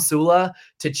Tomsula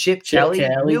to Chip Kelly.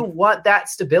 You want that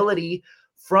stability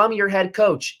from your head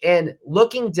coach. And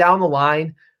looking down the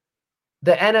line,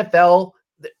 the NFL,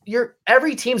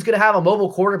 every team's going to have a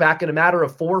mobile quarterback in a matter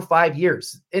of 4 or 5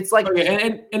 years. It's like,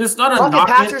 and it's not a knock.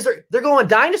 Passers they're going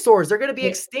dinosaurs. They're going to be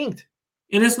extinct.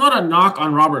 And it's not a knock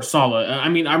on Robert Saleh. I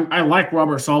mean, I like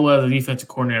Robert Saleh as a defensive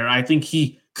coordinator. I think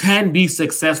he can be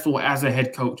successful as a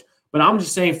head coach. But I'm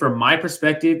just saying, from my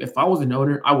perspective, if I was an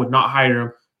owner, I would not hire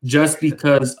him just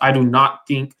because I do not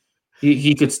think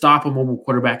he could stop a mobile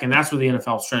quarterback, and that's where the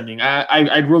NFL is trending.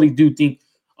 I really do think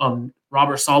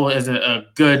Robert Saleh is a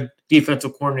good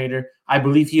defensive coordinator. I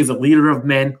believe he is a leader of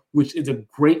men, which is a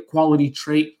great quality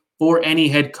trait for any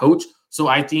head coach. So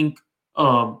I think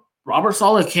Robert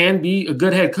Saleh can be a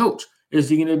good head coach. Is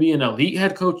he going to be an elite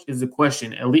head coach is the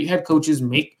question. Elite head coaches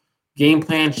make game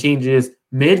plan changes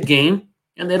mid-game,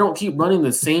 and they don't keep running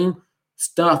the same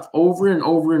stuff over and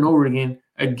over and over again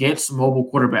against mobile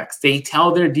quarterbacks. They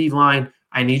tell their D-line,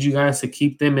 I need you guys to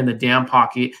keep them in the damn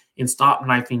pocket and stop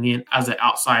knifing in as an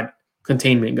outside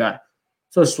containment guy.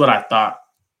 So that's what I thought.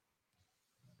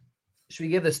 Should we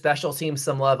give the special teams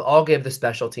some love? I'll give the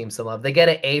special teams some love. They get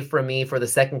an A from me for the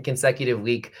second consecutive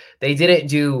week. They didn't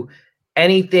do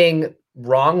anything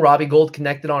wrong. Robbie Gould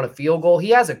connected on a field goal. He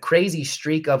has a crazy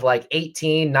streak of like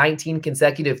 18, 19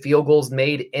 consecutive field goals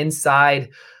made inside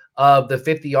of the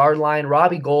 50-yard line.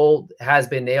 Robbie Gould has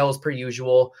been nails per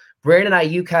usual. Brandon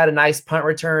Ayuk had a nice punt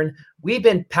return. We've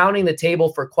been pounding the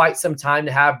table for quite some time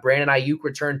to have Brandon Ayuk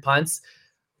return punts,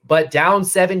 but down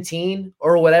 17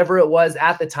 or whatever it was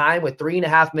at the time with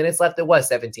 3.5 minutes left, it was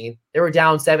 17. They were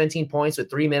down 17 points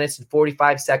with 3 minutes and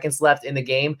 45 seconds left in the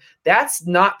game. That's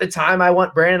not the time I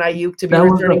want Brandon Ayuk to be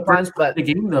returning punts, but the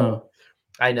game though.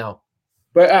 I know.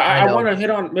 But I want to hit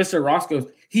on Mr. Roscoe.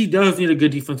 He does need a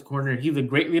good defense coordinator. He's a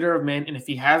great leader of men, and if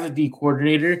he has a D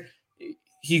coordinator,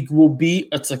 he will be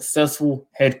a successful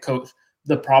head coach.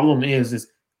 The problem is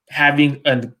having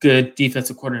a good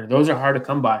defensive coordinator. Those are hard to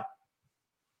come by.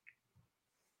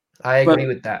 I agree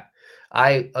with that.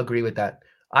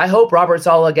 I hope Robert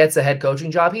Saleh gets a head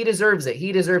coaching job. He deserves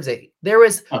it. There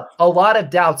was a lot of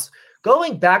doubts.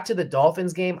 Going back to the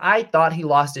Dolphins game, I thought he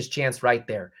lost his chance right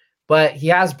there. But he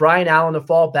has Brian Allen to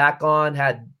fall back on,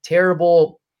 had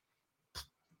terrible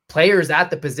players at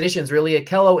the positions, really.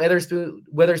 Ahkello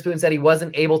Witherspoon said he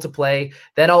wasn't able to play.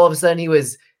 Then all of a sudden he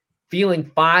was feeling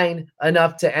fine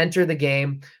enough to enter the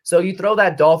game. So you throw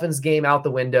that Dolphins game out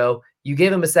the window. You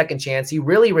give him a second chance. He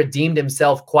really redeemed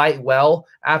himself quite well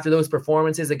after those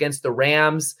performances against the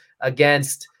Rams,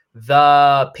 against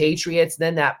the Patriots.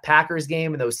 Then that Packers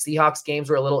game and those Seahawks games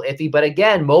were a little iffy. But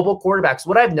again, mobile quarterbacks.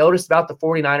 What I've noticed about the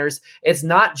 49ers, it's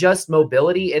not just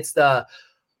mobility. It's the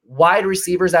wide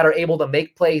receivers that are able to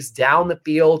make plays down the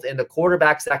field and the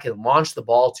quarterbacks that can launch the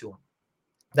ball to them.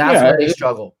 That's where they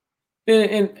struggle.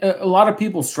 And a lot of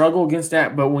people struggle against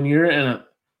that, but when you're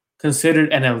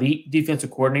considered an elite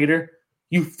defensive coordinator,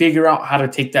 you figure out how to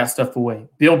take that stuff away.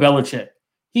 Bill Belichick,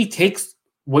 he takes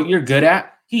what you're good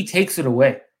at, he takes it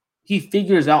away. He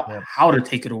figures out how to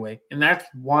take it away. And that's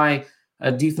why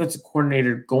a defensive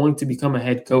coordinator going to become a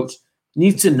head coach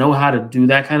needs to know how to do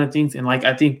that kind of things. And like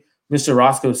I think Mr.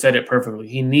 Roscoe said it perfectly.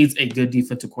 He needs a good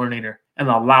defensive coordinator and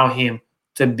allow him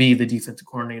to be the defensive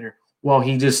coordinator while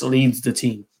he just leads the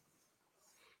team.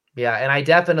 Yeah, and I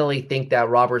definitely think that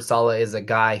Robert Saleh is a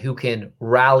guy who can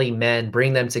rally men,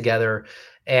 bring them together,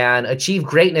 and achieve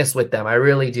greatness with them. I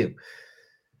really do.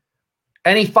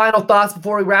 Any final thoughts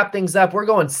before we wrap things up? We're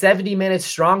going 70 minutes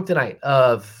strong tonight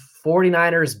of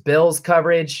 49ers Bills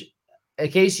coverage. In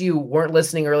case you weren't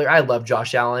listening earlier, I love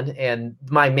Josh Allen, and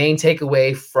my main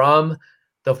takeaway from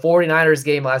the 49ers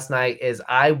game last night is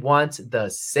I want the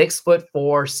 6'4",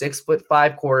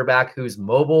 6'5" quarterback who's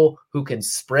mobile, who can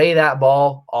spray that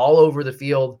ball all over the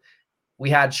field.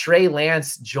 We had Trey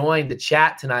Lance join the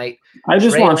chat tonight. I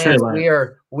just want Trey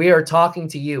Lance. We are talking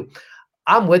to you.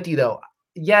 I'm with you though.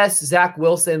 Yes, Zach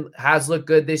Wilson has looked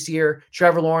good this year.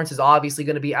 Trevor Lawrence is obviously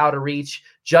going to be out of reach.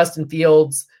 Justin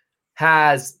Fields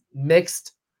has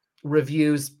mixed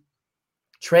reviews.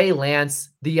 Trey Lance,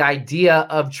 the idea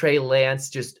of Trey Lance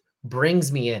just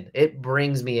brings me in. It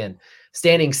brings me in.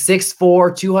 Standing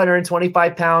 6'4",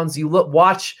 225 pounds. You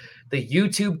watch the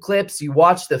YouTube clips. You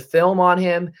watch the film on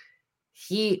him.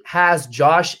 He has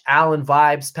Josh Allen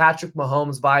vibes, Patrick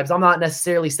Mahomes vibes. I'm not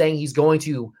necessarily saying he's going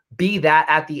to be that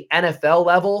at the NFL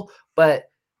level, but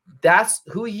that's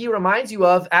who he reminds you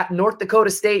of at North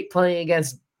Dakota State playing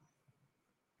against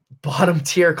bottom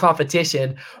tier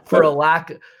competition for a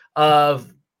lack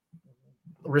of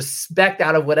respect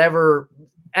out of whatever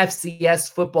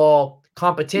FCS football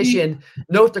competition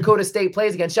North Dakota State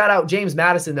plays against. Shout out James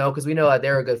Madison though, because we know that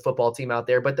they're a good football team out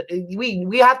there. But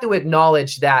we have to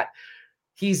acknowledge that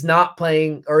he's not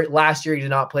playing, or last year he did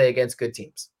not play against good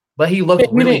teams. But he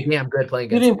looked really damn good playing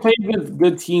against. He didn't play against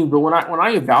good teams, but when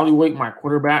I evaluate my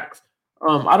quarterbacks,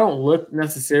 I don't look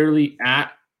necessarily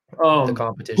at the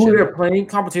competition, who they're playing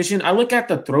competition. I look at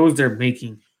the throws they're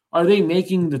making. Are they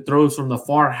making the throws from the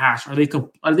far hash? Are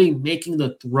they making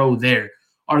the throw there?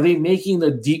 Are they making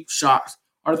the deep shots?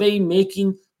 Are they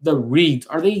making the reads?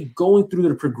 Are they going through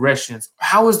the progressions?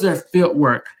 How is their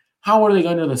footwork? How are they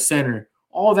going to the center?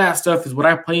 All that stuff is what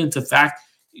I play into fact.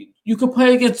 You can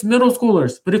play against middle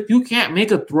schoolers, but if you can't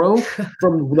make a throw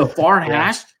from the far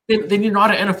hash, then you're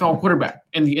not an NFL quarterback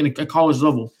in a college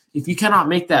level. If you cannot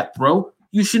make that throw,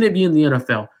 you shouldn't be in the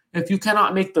NFL. If you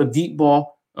cannot make the deep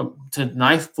ball to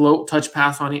nice float, touch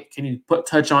pass on it, can you put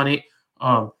touch on it?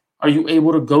 Are you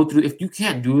able to go through? If you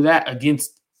can't do that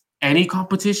against any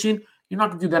competition, you're not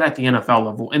going to do that at the NFL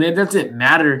level. And it doesn't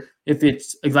matter if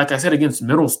it's, like I said, against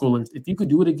middle schoolers. If you could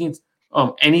do it against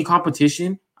any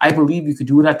competition, I believe you could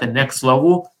do it at the next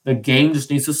level. The game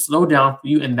just needs to slow down for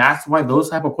you, and that's why those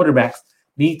type of quarterbacks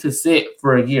need to sit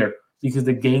for a year, because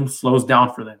the game slows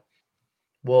down for them.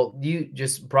 Well, you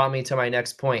just brought me to my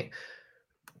next point.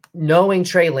 Knowing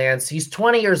Trey Lance, he's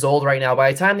 20 years old right now.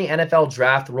 By the time the NFL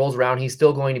draft rolls around, he's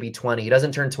still going to be 20. He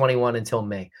doesn't turn 21 until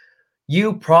May.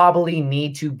 You probably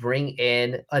need to bring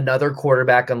in another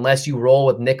quarterback unless you roll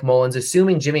with Nick Mullins,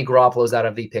 assuming Jimmy Garoppolo's out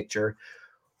of the picture.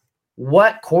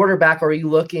 What quarterback are you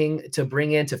looking to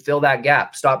bring in to fill that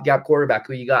gap? Stopgap quarterback,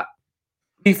 who you got?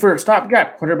 For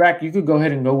stopgap quarterback, you could go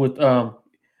ahead and go with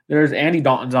there's Andy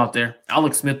Dalton's out there.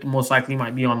 Alex Smith most likely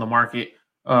might be on the market.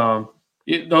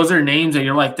 Those are names that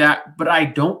you're like that, but I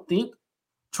don't think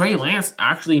Trey Lance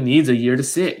actually needs a year to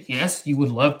sit. Yes, you would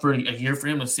love for a year for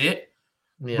him to sit,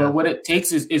 but what it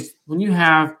takes is when you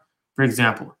have, for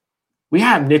example, we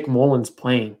have Nick Mullins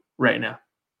playing right now.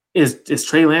 Is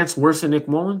Trey Lance worse than Nick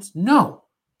Mullins? No.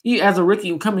 He, as a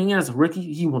rookie, coming in as a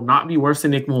rookie, he will not be worse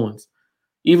than Nick Mullins.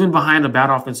 Even behind a bad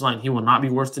offensive line, he will not be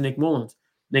worse than Nick Mullins.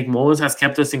 Nick Mullins has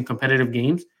kept us in competitive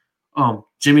games.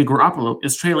 Jimmy Garoppolo,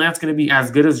 is Trey Lance going to be as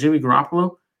good as Jimmy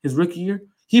Garoppolo his rookie year?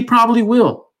 He probably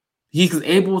will. He's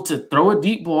able to throw a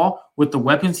deep ball with the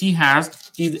weapons he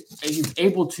has. He's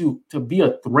able to be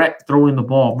a threat throwing the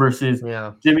ball versus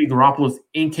Jimmy Garoppolo's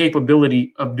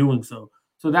incapability of doing so.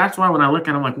 So that's why when I look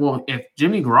at him, like, well, if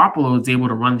Jimmy Garoppolo is able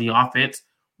to run the offense,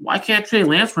 why can't Trey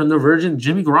Lance run the version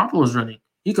Jimmy Garoppolo is running?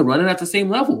 He could run it at the same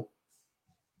level.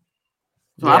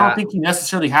 So I don't think he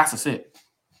necessarily has to sit.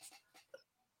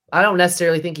 I don't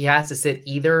necessarily think he has to sit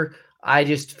either. I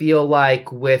just feel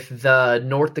like with the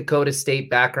North Dakota State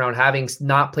background, having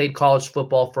not played college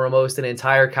football for almost an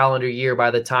entire calendar year by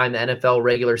the time the NFL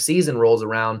regular season rolls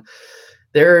around,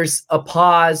 there's a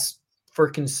pause for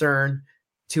concern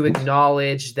to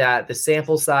acknowledge that the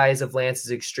sample size of Lance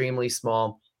is extremely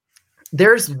small.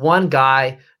 There's one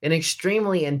guy, an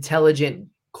extremely intelligent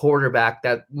quarterback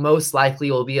that most likely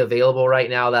will be available right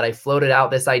now that I floated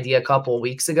out this idea a couple of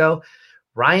weeks ago,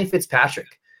 Ryan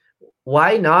Fitzpatrick.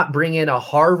 Why not bring in a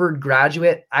Harvard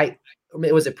graduate?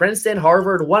 Was it Princeton,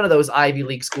 Harvard, one of those Ivy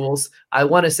League schools? I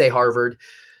want to say Harvard.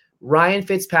 Ryan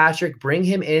Fitzpatrick, bring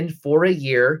him in for a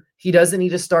year. He doesn't need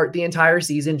to start the entire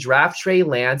season. Draft Trey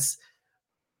Lance.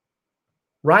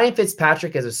 Ryan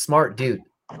Fitzpatrick is a smart dude.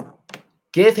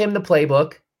 Give him the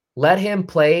playbook. Let him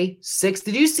play 6.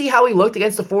 Did you see how he looked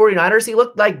against the 49ers? He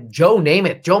looked like Joe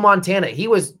Namath, Joe Montana. He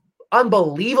was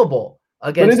unbelievable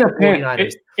against the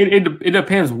 49ers. It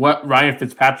depends what Ryan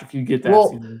Fitzpatrick you get that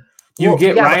season. You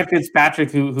get Ryan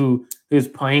Fitzpatrick who is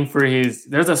playing for his –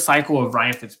 there's a cycle of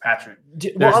Ryan Fitzpatrick.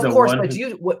 Well, of course,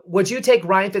 but would you take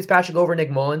Ryan Fitzpatrick over Nick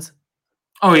Mullins?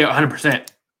 Oh, yeah, 100%.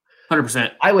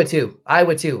 100%. I would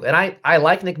too. And I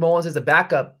like Nick Mullins as a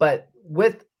backup, but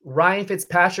with Ryan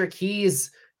Fitzpatrick,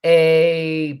 he's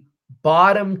a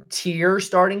bottom tier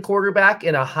starting quarterback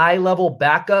and a high level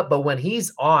backup. But when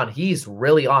he's on, he's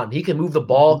really on. He can move the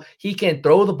ball. He can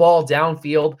throw the ball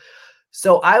downfield.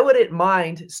 So I wouldn't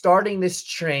mind starting this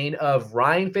train of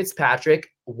Ryan Fitzpatrick,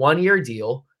 1-year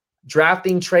deal,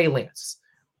 drafting Trey Lance.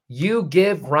 You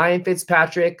give Ryan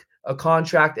Fitzpatrick a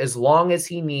contract as long as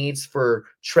he needs for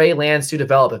Trey Lance to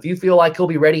develop. If you feel like he'll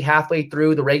be ready halfway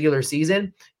through the regular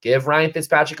season, give Ryan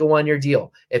Fitzpatrick a 1-year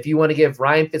deal. If you want to give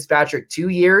Ryan Fitzpatrick 2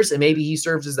 years and maybe he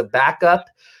serves as a backup,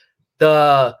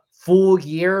 the full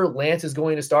year Lance is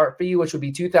going to start for you, which would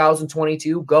be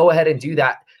 2022, go ahead and do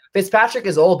that. Fitzpatrick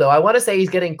is old, though. I want to say he's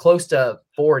getting close to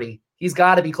 40. He's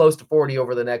got to be close to 40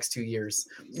 over the next 2 years.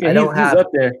 Yeah, he's up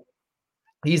there.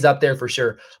 He's up there for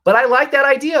sure. But I like that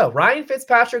idea. Ryan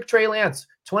Fitzpatrick, Trey Lance,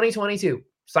 2022.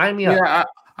 Sign me up. Yeah,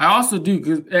 I also do,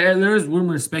 because there is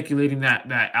rumors speculating that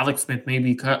Alex Smith may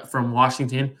be cut from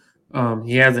Washington.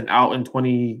 He has an out in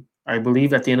 20, I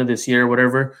believe, at the end of this year or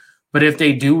whatever. But if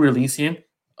they do release him,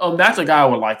 that's a guy I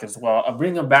would like as well. I'll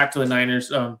bring him back to the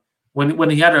Niners. When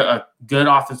he had a good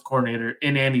offense coordinator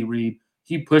in Andy Reid,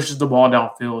 he pushes the ball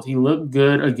downfield. He looked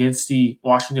good against the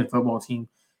Washington football team.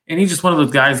 And he's just one of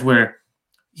those guys where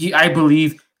I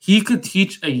believe he could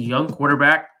teach a young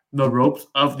quarterback the ropes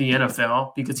of the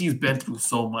NFL because he's been through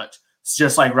so much. It's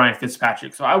just like Ryan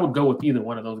Fitzpatrick. So I would go with either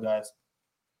one of those guys.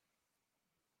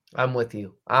 I'm with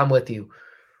you.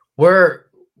 We're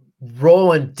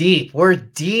rolling deep. We're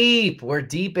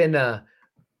deep in the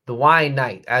wine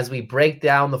night as we break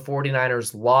down the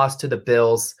 49ers loss to the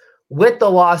Bills. With the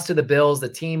loss to the Bills, the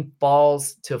team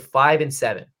falls to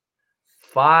 5-7.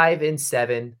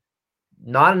 5-7.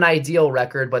 Not an ideal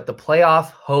record, but the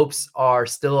playoff hopes are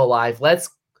still alive. Let's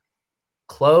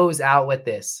close out with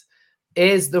this.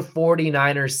 Is the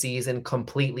 49ers season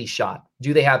completely shot?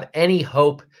 Do they have any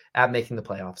hope at making the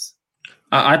playoffs?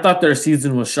 I thought their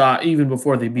season was shot even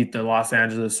before they beat the Los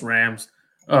Angeles Rams.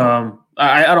 I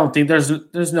don't think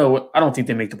I don't think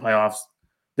they make the playoffs.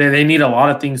 They need a lot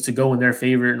of things to go in their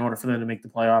favor in order for them to make the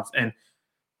playoffs. And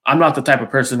I'm not the type of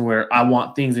person where I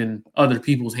want things in other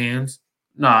people's hands.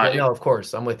 No, of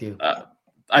course. I'm with you.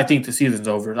 I think the season's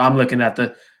over. I'm looking at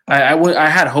I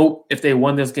had hope if they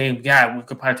won this game, we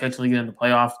could potentially get in the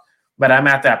playoffs. But I'm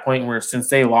at that point where since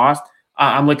they lost,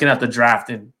 I'm looking at the draft,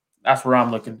 and that's where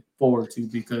I'm looking forward to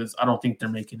because I don't think they're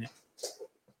making it.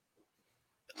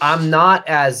 I'm not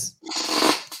as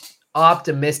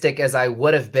optimistic as I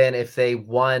would have been if they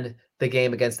won the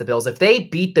game against the Bills. If they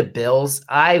beat the Bills,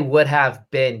 I would have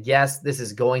been, yes, this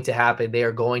is going to happen. They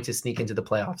are going to sneak into the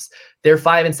playoffs. They're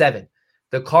 5-7.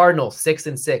 The Cardinals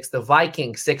 6-6. The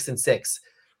Vikings 6-6.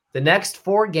 The next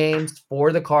 4 games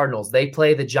for the Cardinals, they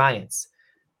play the Giants.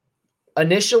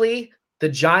 Initially, the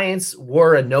Giants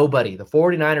were a nobody. The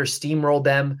 49ers steamrolled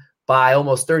them by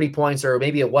almost 30 points, or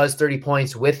maybe it was 30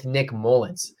 points with Nick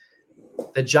Mullins.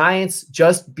 The Giants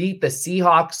just beat the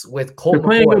Seahawks with Colt McCoy.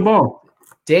 Playing good ball.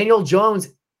 Daniel Jones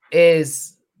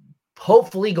is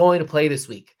hopefully going to play this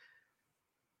week.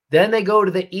 Then they go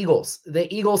to the Eagles.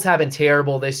 The Eagles have been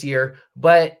terrible this year,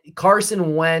 but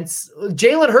Carson Wentz,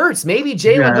 Jalen Hurts,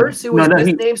 Hurts, who was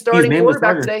just named starting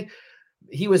quarterback today.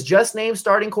 He was just named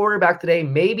starting quarterback today.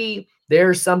 Maybe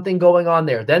there's something going on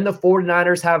there. Then the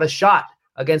 49ers have a shot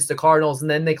against the Cardinals, and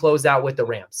then they close out with the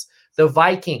Rams. The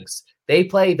Vikings, they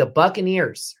play the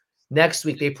Buccaneers next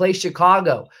week. They play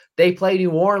Chicago. They play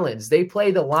New Orleans. They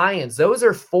play the Lions. Those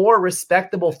are 4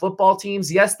 respectable football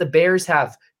teams. Yes, the Bears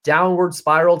have downward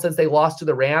spiraled since they lost to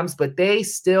the Rams, but they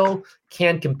still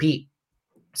can compete.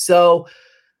 So,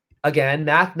 again,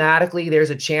 mathematically, there's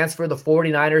a chance for the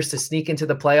 49ers to sneak into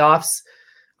the playoffs.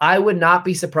 I would not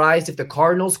be surprised if the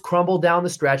Cardinals crumble down the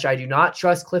stretch. I do not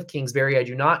trust Cliff Kingsbury. I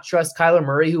do not trust Kyler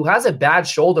Murray, who has a bad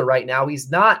shoulder right now. He's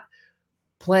not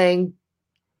playing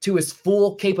to his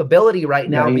full capability right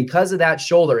now because of that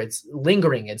shoulder. It's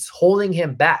lingering. It's holding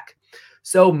him back.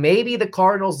 So maybe the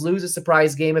Cardinals lose a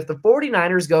surprise game. If the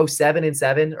 49ers go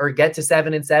 7-7 or get to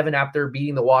 7-7 after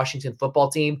beating the Washington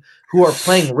football team, who are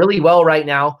playing really well right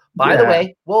now, by the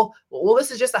way, well,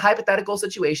 this is just a hypothetical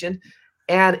situation.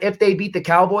 And if they beat the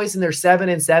Cowboys and they're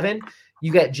 7-7,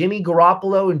 you get Jimmy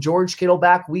Garoppolo and George Kittle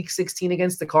back week 16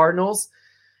 against the Cardinals.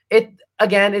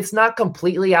 It's not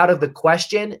completely out of the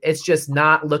question. It's just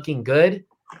not looking good.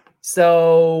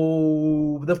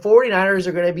 So the 49ers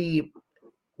are going to be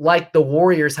like the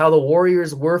Warriors, how the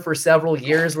Warriors were for several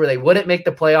years, where they wouldn't make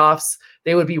the playoffs.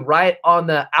 They would be right on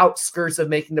the outskirts of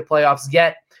making the playoffs,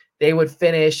 yet they would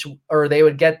finish, or they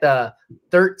would get the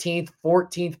 13th,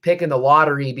 14th pick in the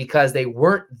lottery because they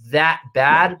weren't that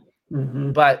bad,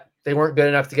 but they weren't good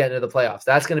enough to get into the playoffs.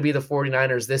 That's going to be the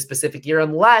 49ers this specific year,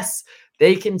 unless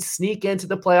they can sneak into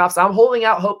the playoffs. I'm holding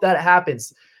out hope that it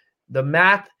happens. The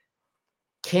math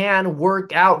can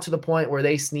work out to the point where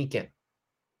they sneak in.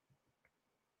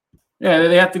 Yeah,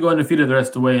 they have to go undefeated the rest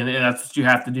of the way, and that's what you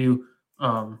have to do.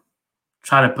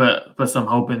 Try to put some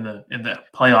hope in the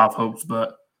playoff hopes,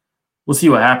 but we'll see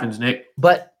what happens, Nick.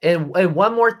 But and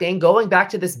one more thing, going back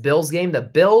to this Bills game, the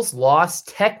Bills loss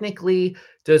technically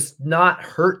does not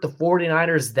hurt the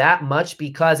 49ers that much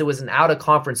because it was an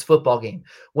out-of-conference football game.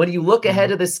 When you look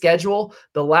ahead of the schedule,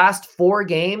 the last 4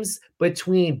 games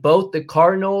between both the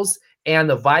Cardinals and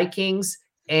the Vikings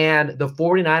and the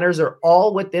 49ers are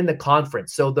all within the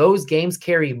conference. So those games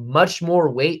carry much more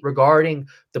weight regarding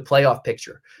the playoff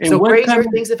picture. So crazier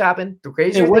things have happened. The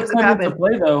crazier things have happened. To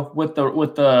play though with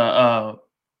the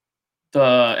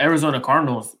Arizona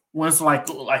Cardinals was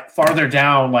like farther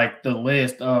down like the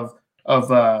list of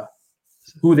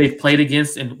who they've played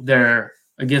against and they're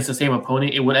against the same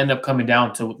opponent. It would end up coming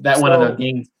down to that one of the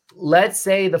games. Let's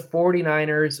say the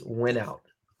 49ers win out.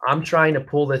 I'm trying to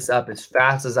pull this up as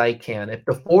fast as I can. If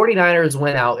the 49ers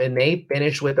win out and they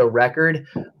finish with a record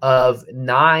of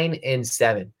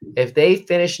 9-7, if they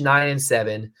finish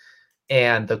 9-7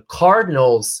 and the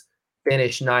Cardinals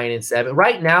finish 9-7,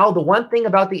 right now, the one thing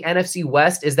about the NFC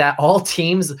West is that all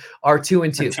teams are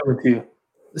 2-2. 2-2.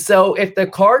 So if the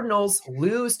Cardinals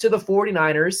lose to the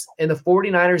 49ers and the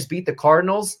 49ers beat the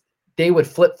Cardinals, they would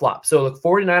flip-flop. So the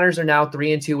 49ers are now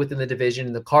 3-2 within the division,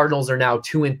 and the Cardinals are now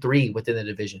 2-3 within the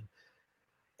division.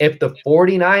 If the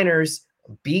 49ers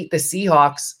beat the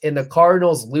Seahawks and the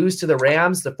Cardinals lose to the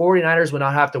Rams, the 49ers would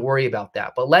not have to worry about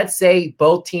that. But let's say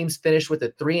both teams finish with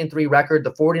a 3-3 record.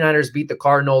 The 49ers beat the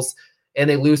Cardinals and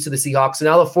they lose to the Seahawks. So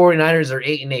now the 49ers are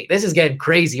 8-8. This is getting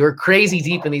crazy. We're crazy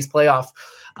deep in these playoff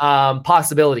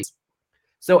possibilities.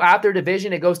 So after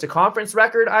division, it goes to conference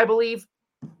record, I believe.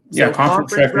 So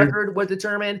conference record would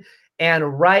determine.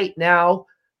 And right now,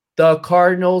 the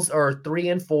Cardinals are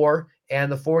 3-4 and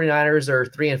the 49ers are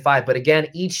 3-5. But again,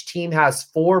 each team has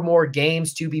 4 more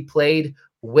games to be played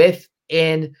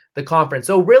within the conference.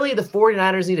 So really, the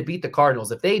 49ers need to beat the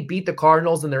Cardinals. If they beat the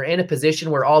Cardinals and they're in a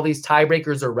position where all these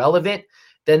tiebreakers are relevant,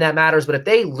 then that matters. But if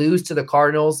they lose to the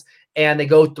Cardinals and they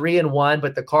go 3-1,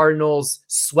 but the Cardinals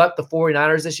swept the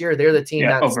 49ers this year, they're the team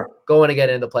that's going to get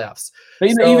into the playoffs. But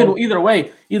either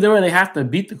way, they have to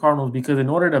beat the Cardinals because in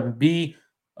order to be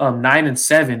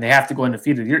 9-7, they have to go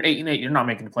undefeated. You're 8-8, you're not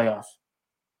making the playoffs.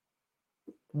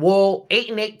 Well,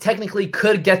 8-8 technically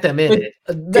could get them in.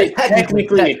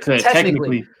 Technically, it could.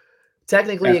 Technically,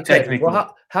 it could.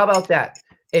 Well, how about that?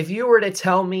 If you were to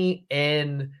tell me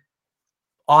in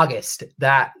August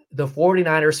that the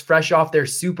 49ers, fresh off their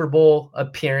Super Bowl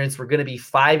appearance, were going to be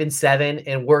 5-7,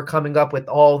 and we're coming up with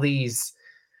all these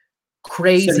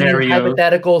crazy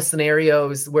hypothetical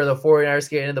scenarios where the 49ers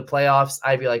get into the playoffs,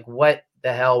 I'd be like, what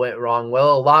the hell went wrong?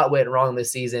 Well, a lot went wrong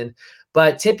this season.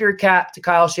 But tip your cap to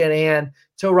Kyle Shanahan,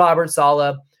 to Robert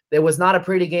Saleh. It was not a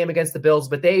pretty game against the Bills,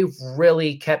 but they've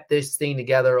really kept this thing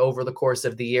together over the course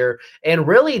of the year. And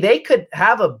really, they could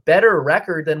have a better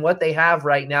record than what they have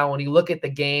right now. When you look at the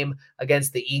game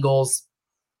against the Eagles,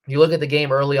 you look at the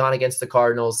game early on against the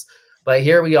Cardinals. But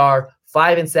here we are,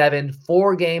 5-7,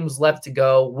 4 games left to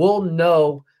go. We'll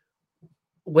know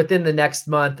within the next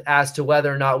month as to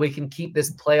whether or not we can keep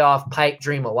this playoff pipe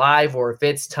dream alive, or if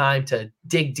it's time to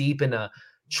dig deep into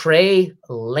Trey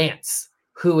Lance,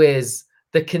 who is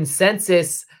the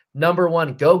consensus number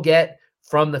 1 go get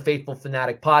from the Faithful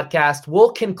Fanatic podcast.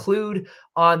 We'll conclude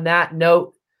on that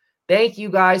note. Thank you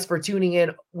guys for tuning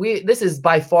in. This is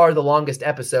by far the longest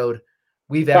episode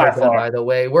we've ever done, by the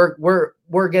way.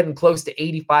 We're getting close to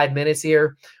 85 minutes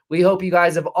here. We hope you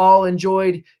guys have all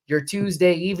enjoyed your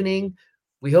Tuesday evening.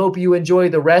 We hope you enjoy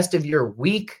the rest of your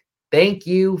week. Thank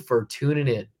you for tuning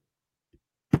in.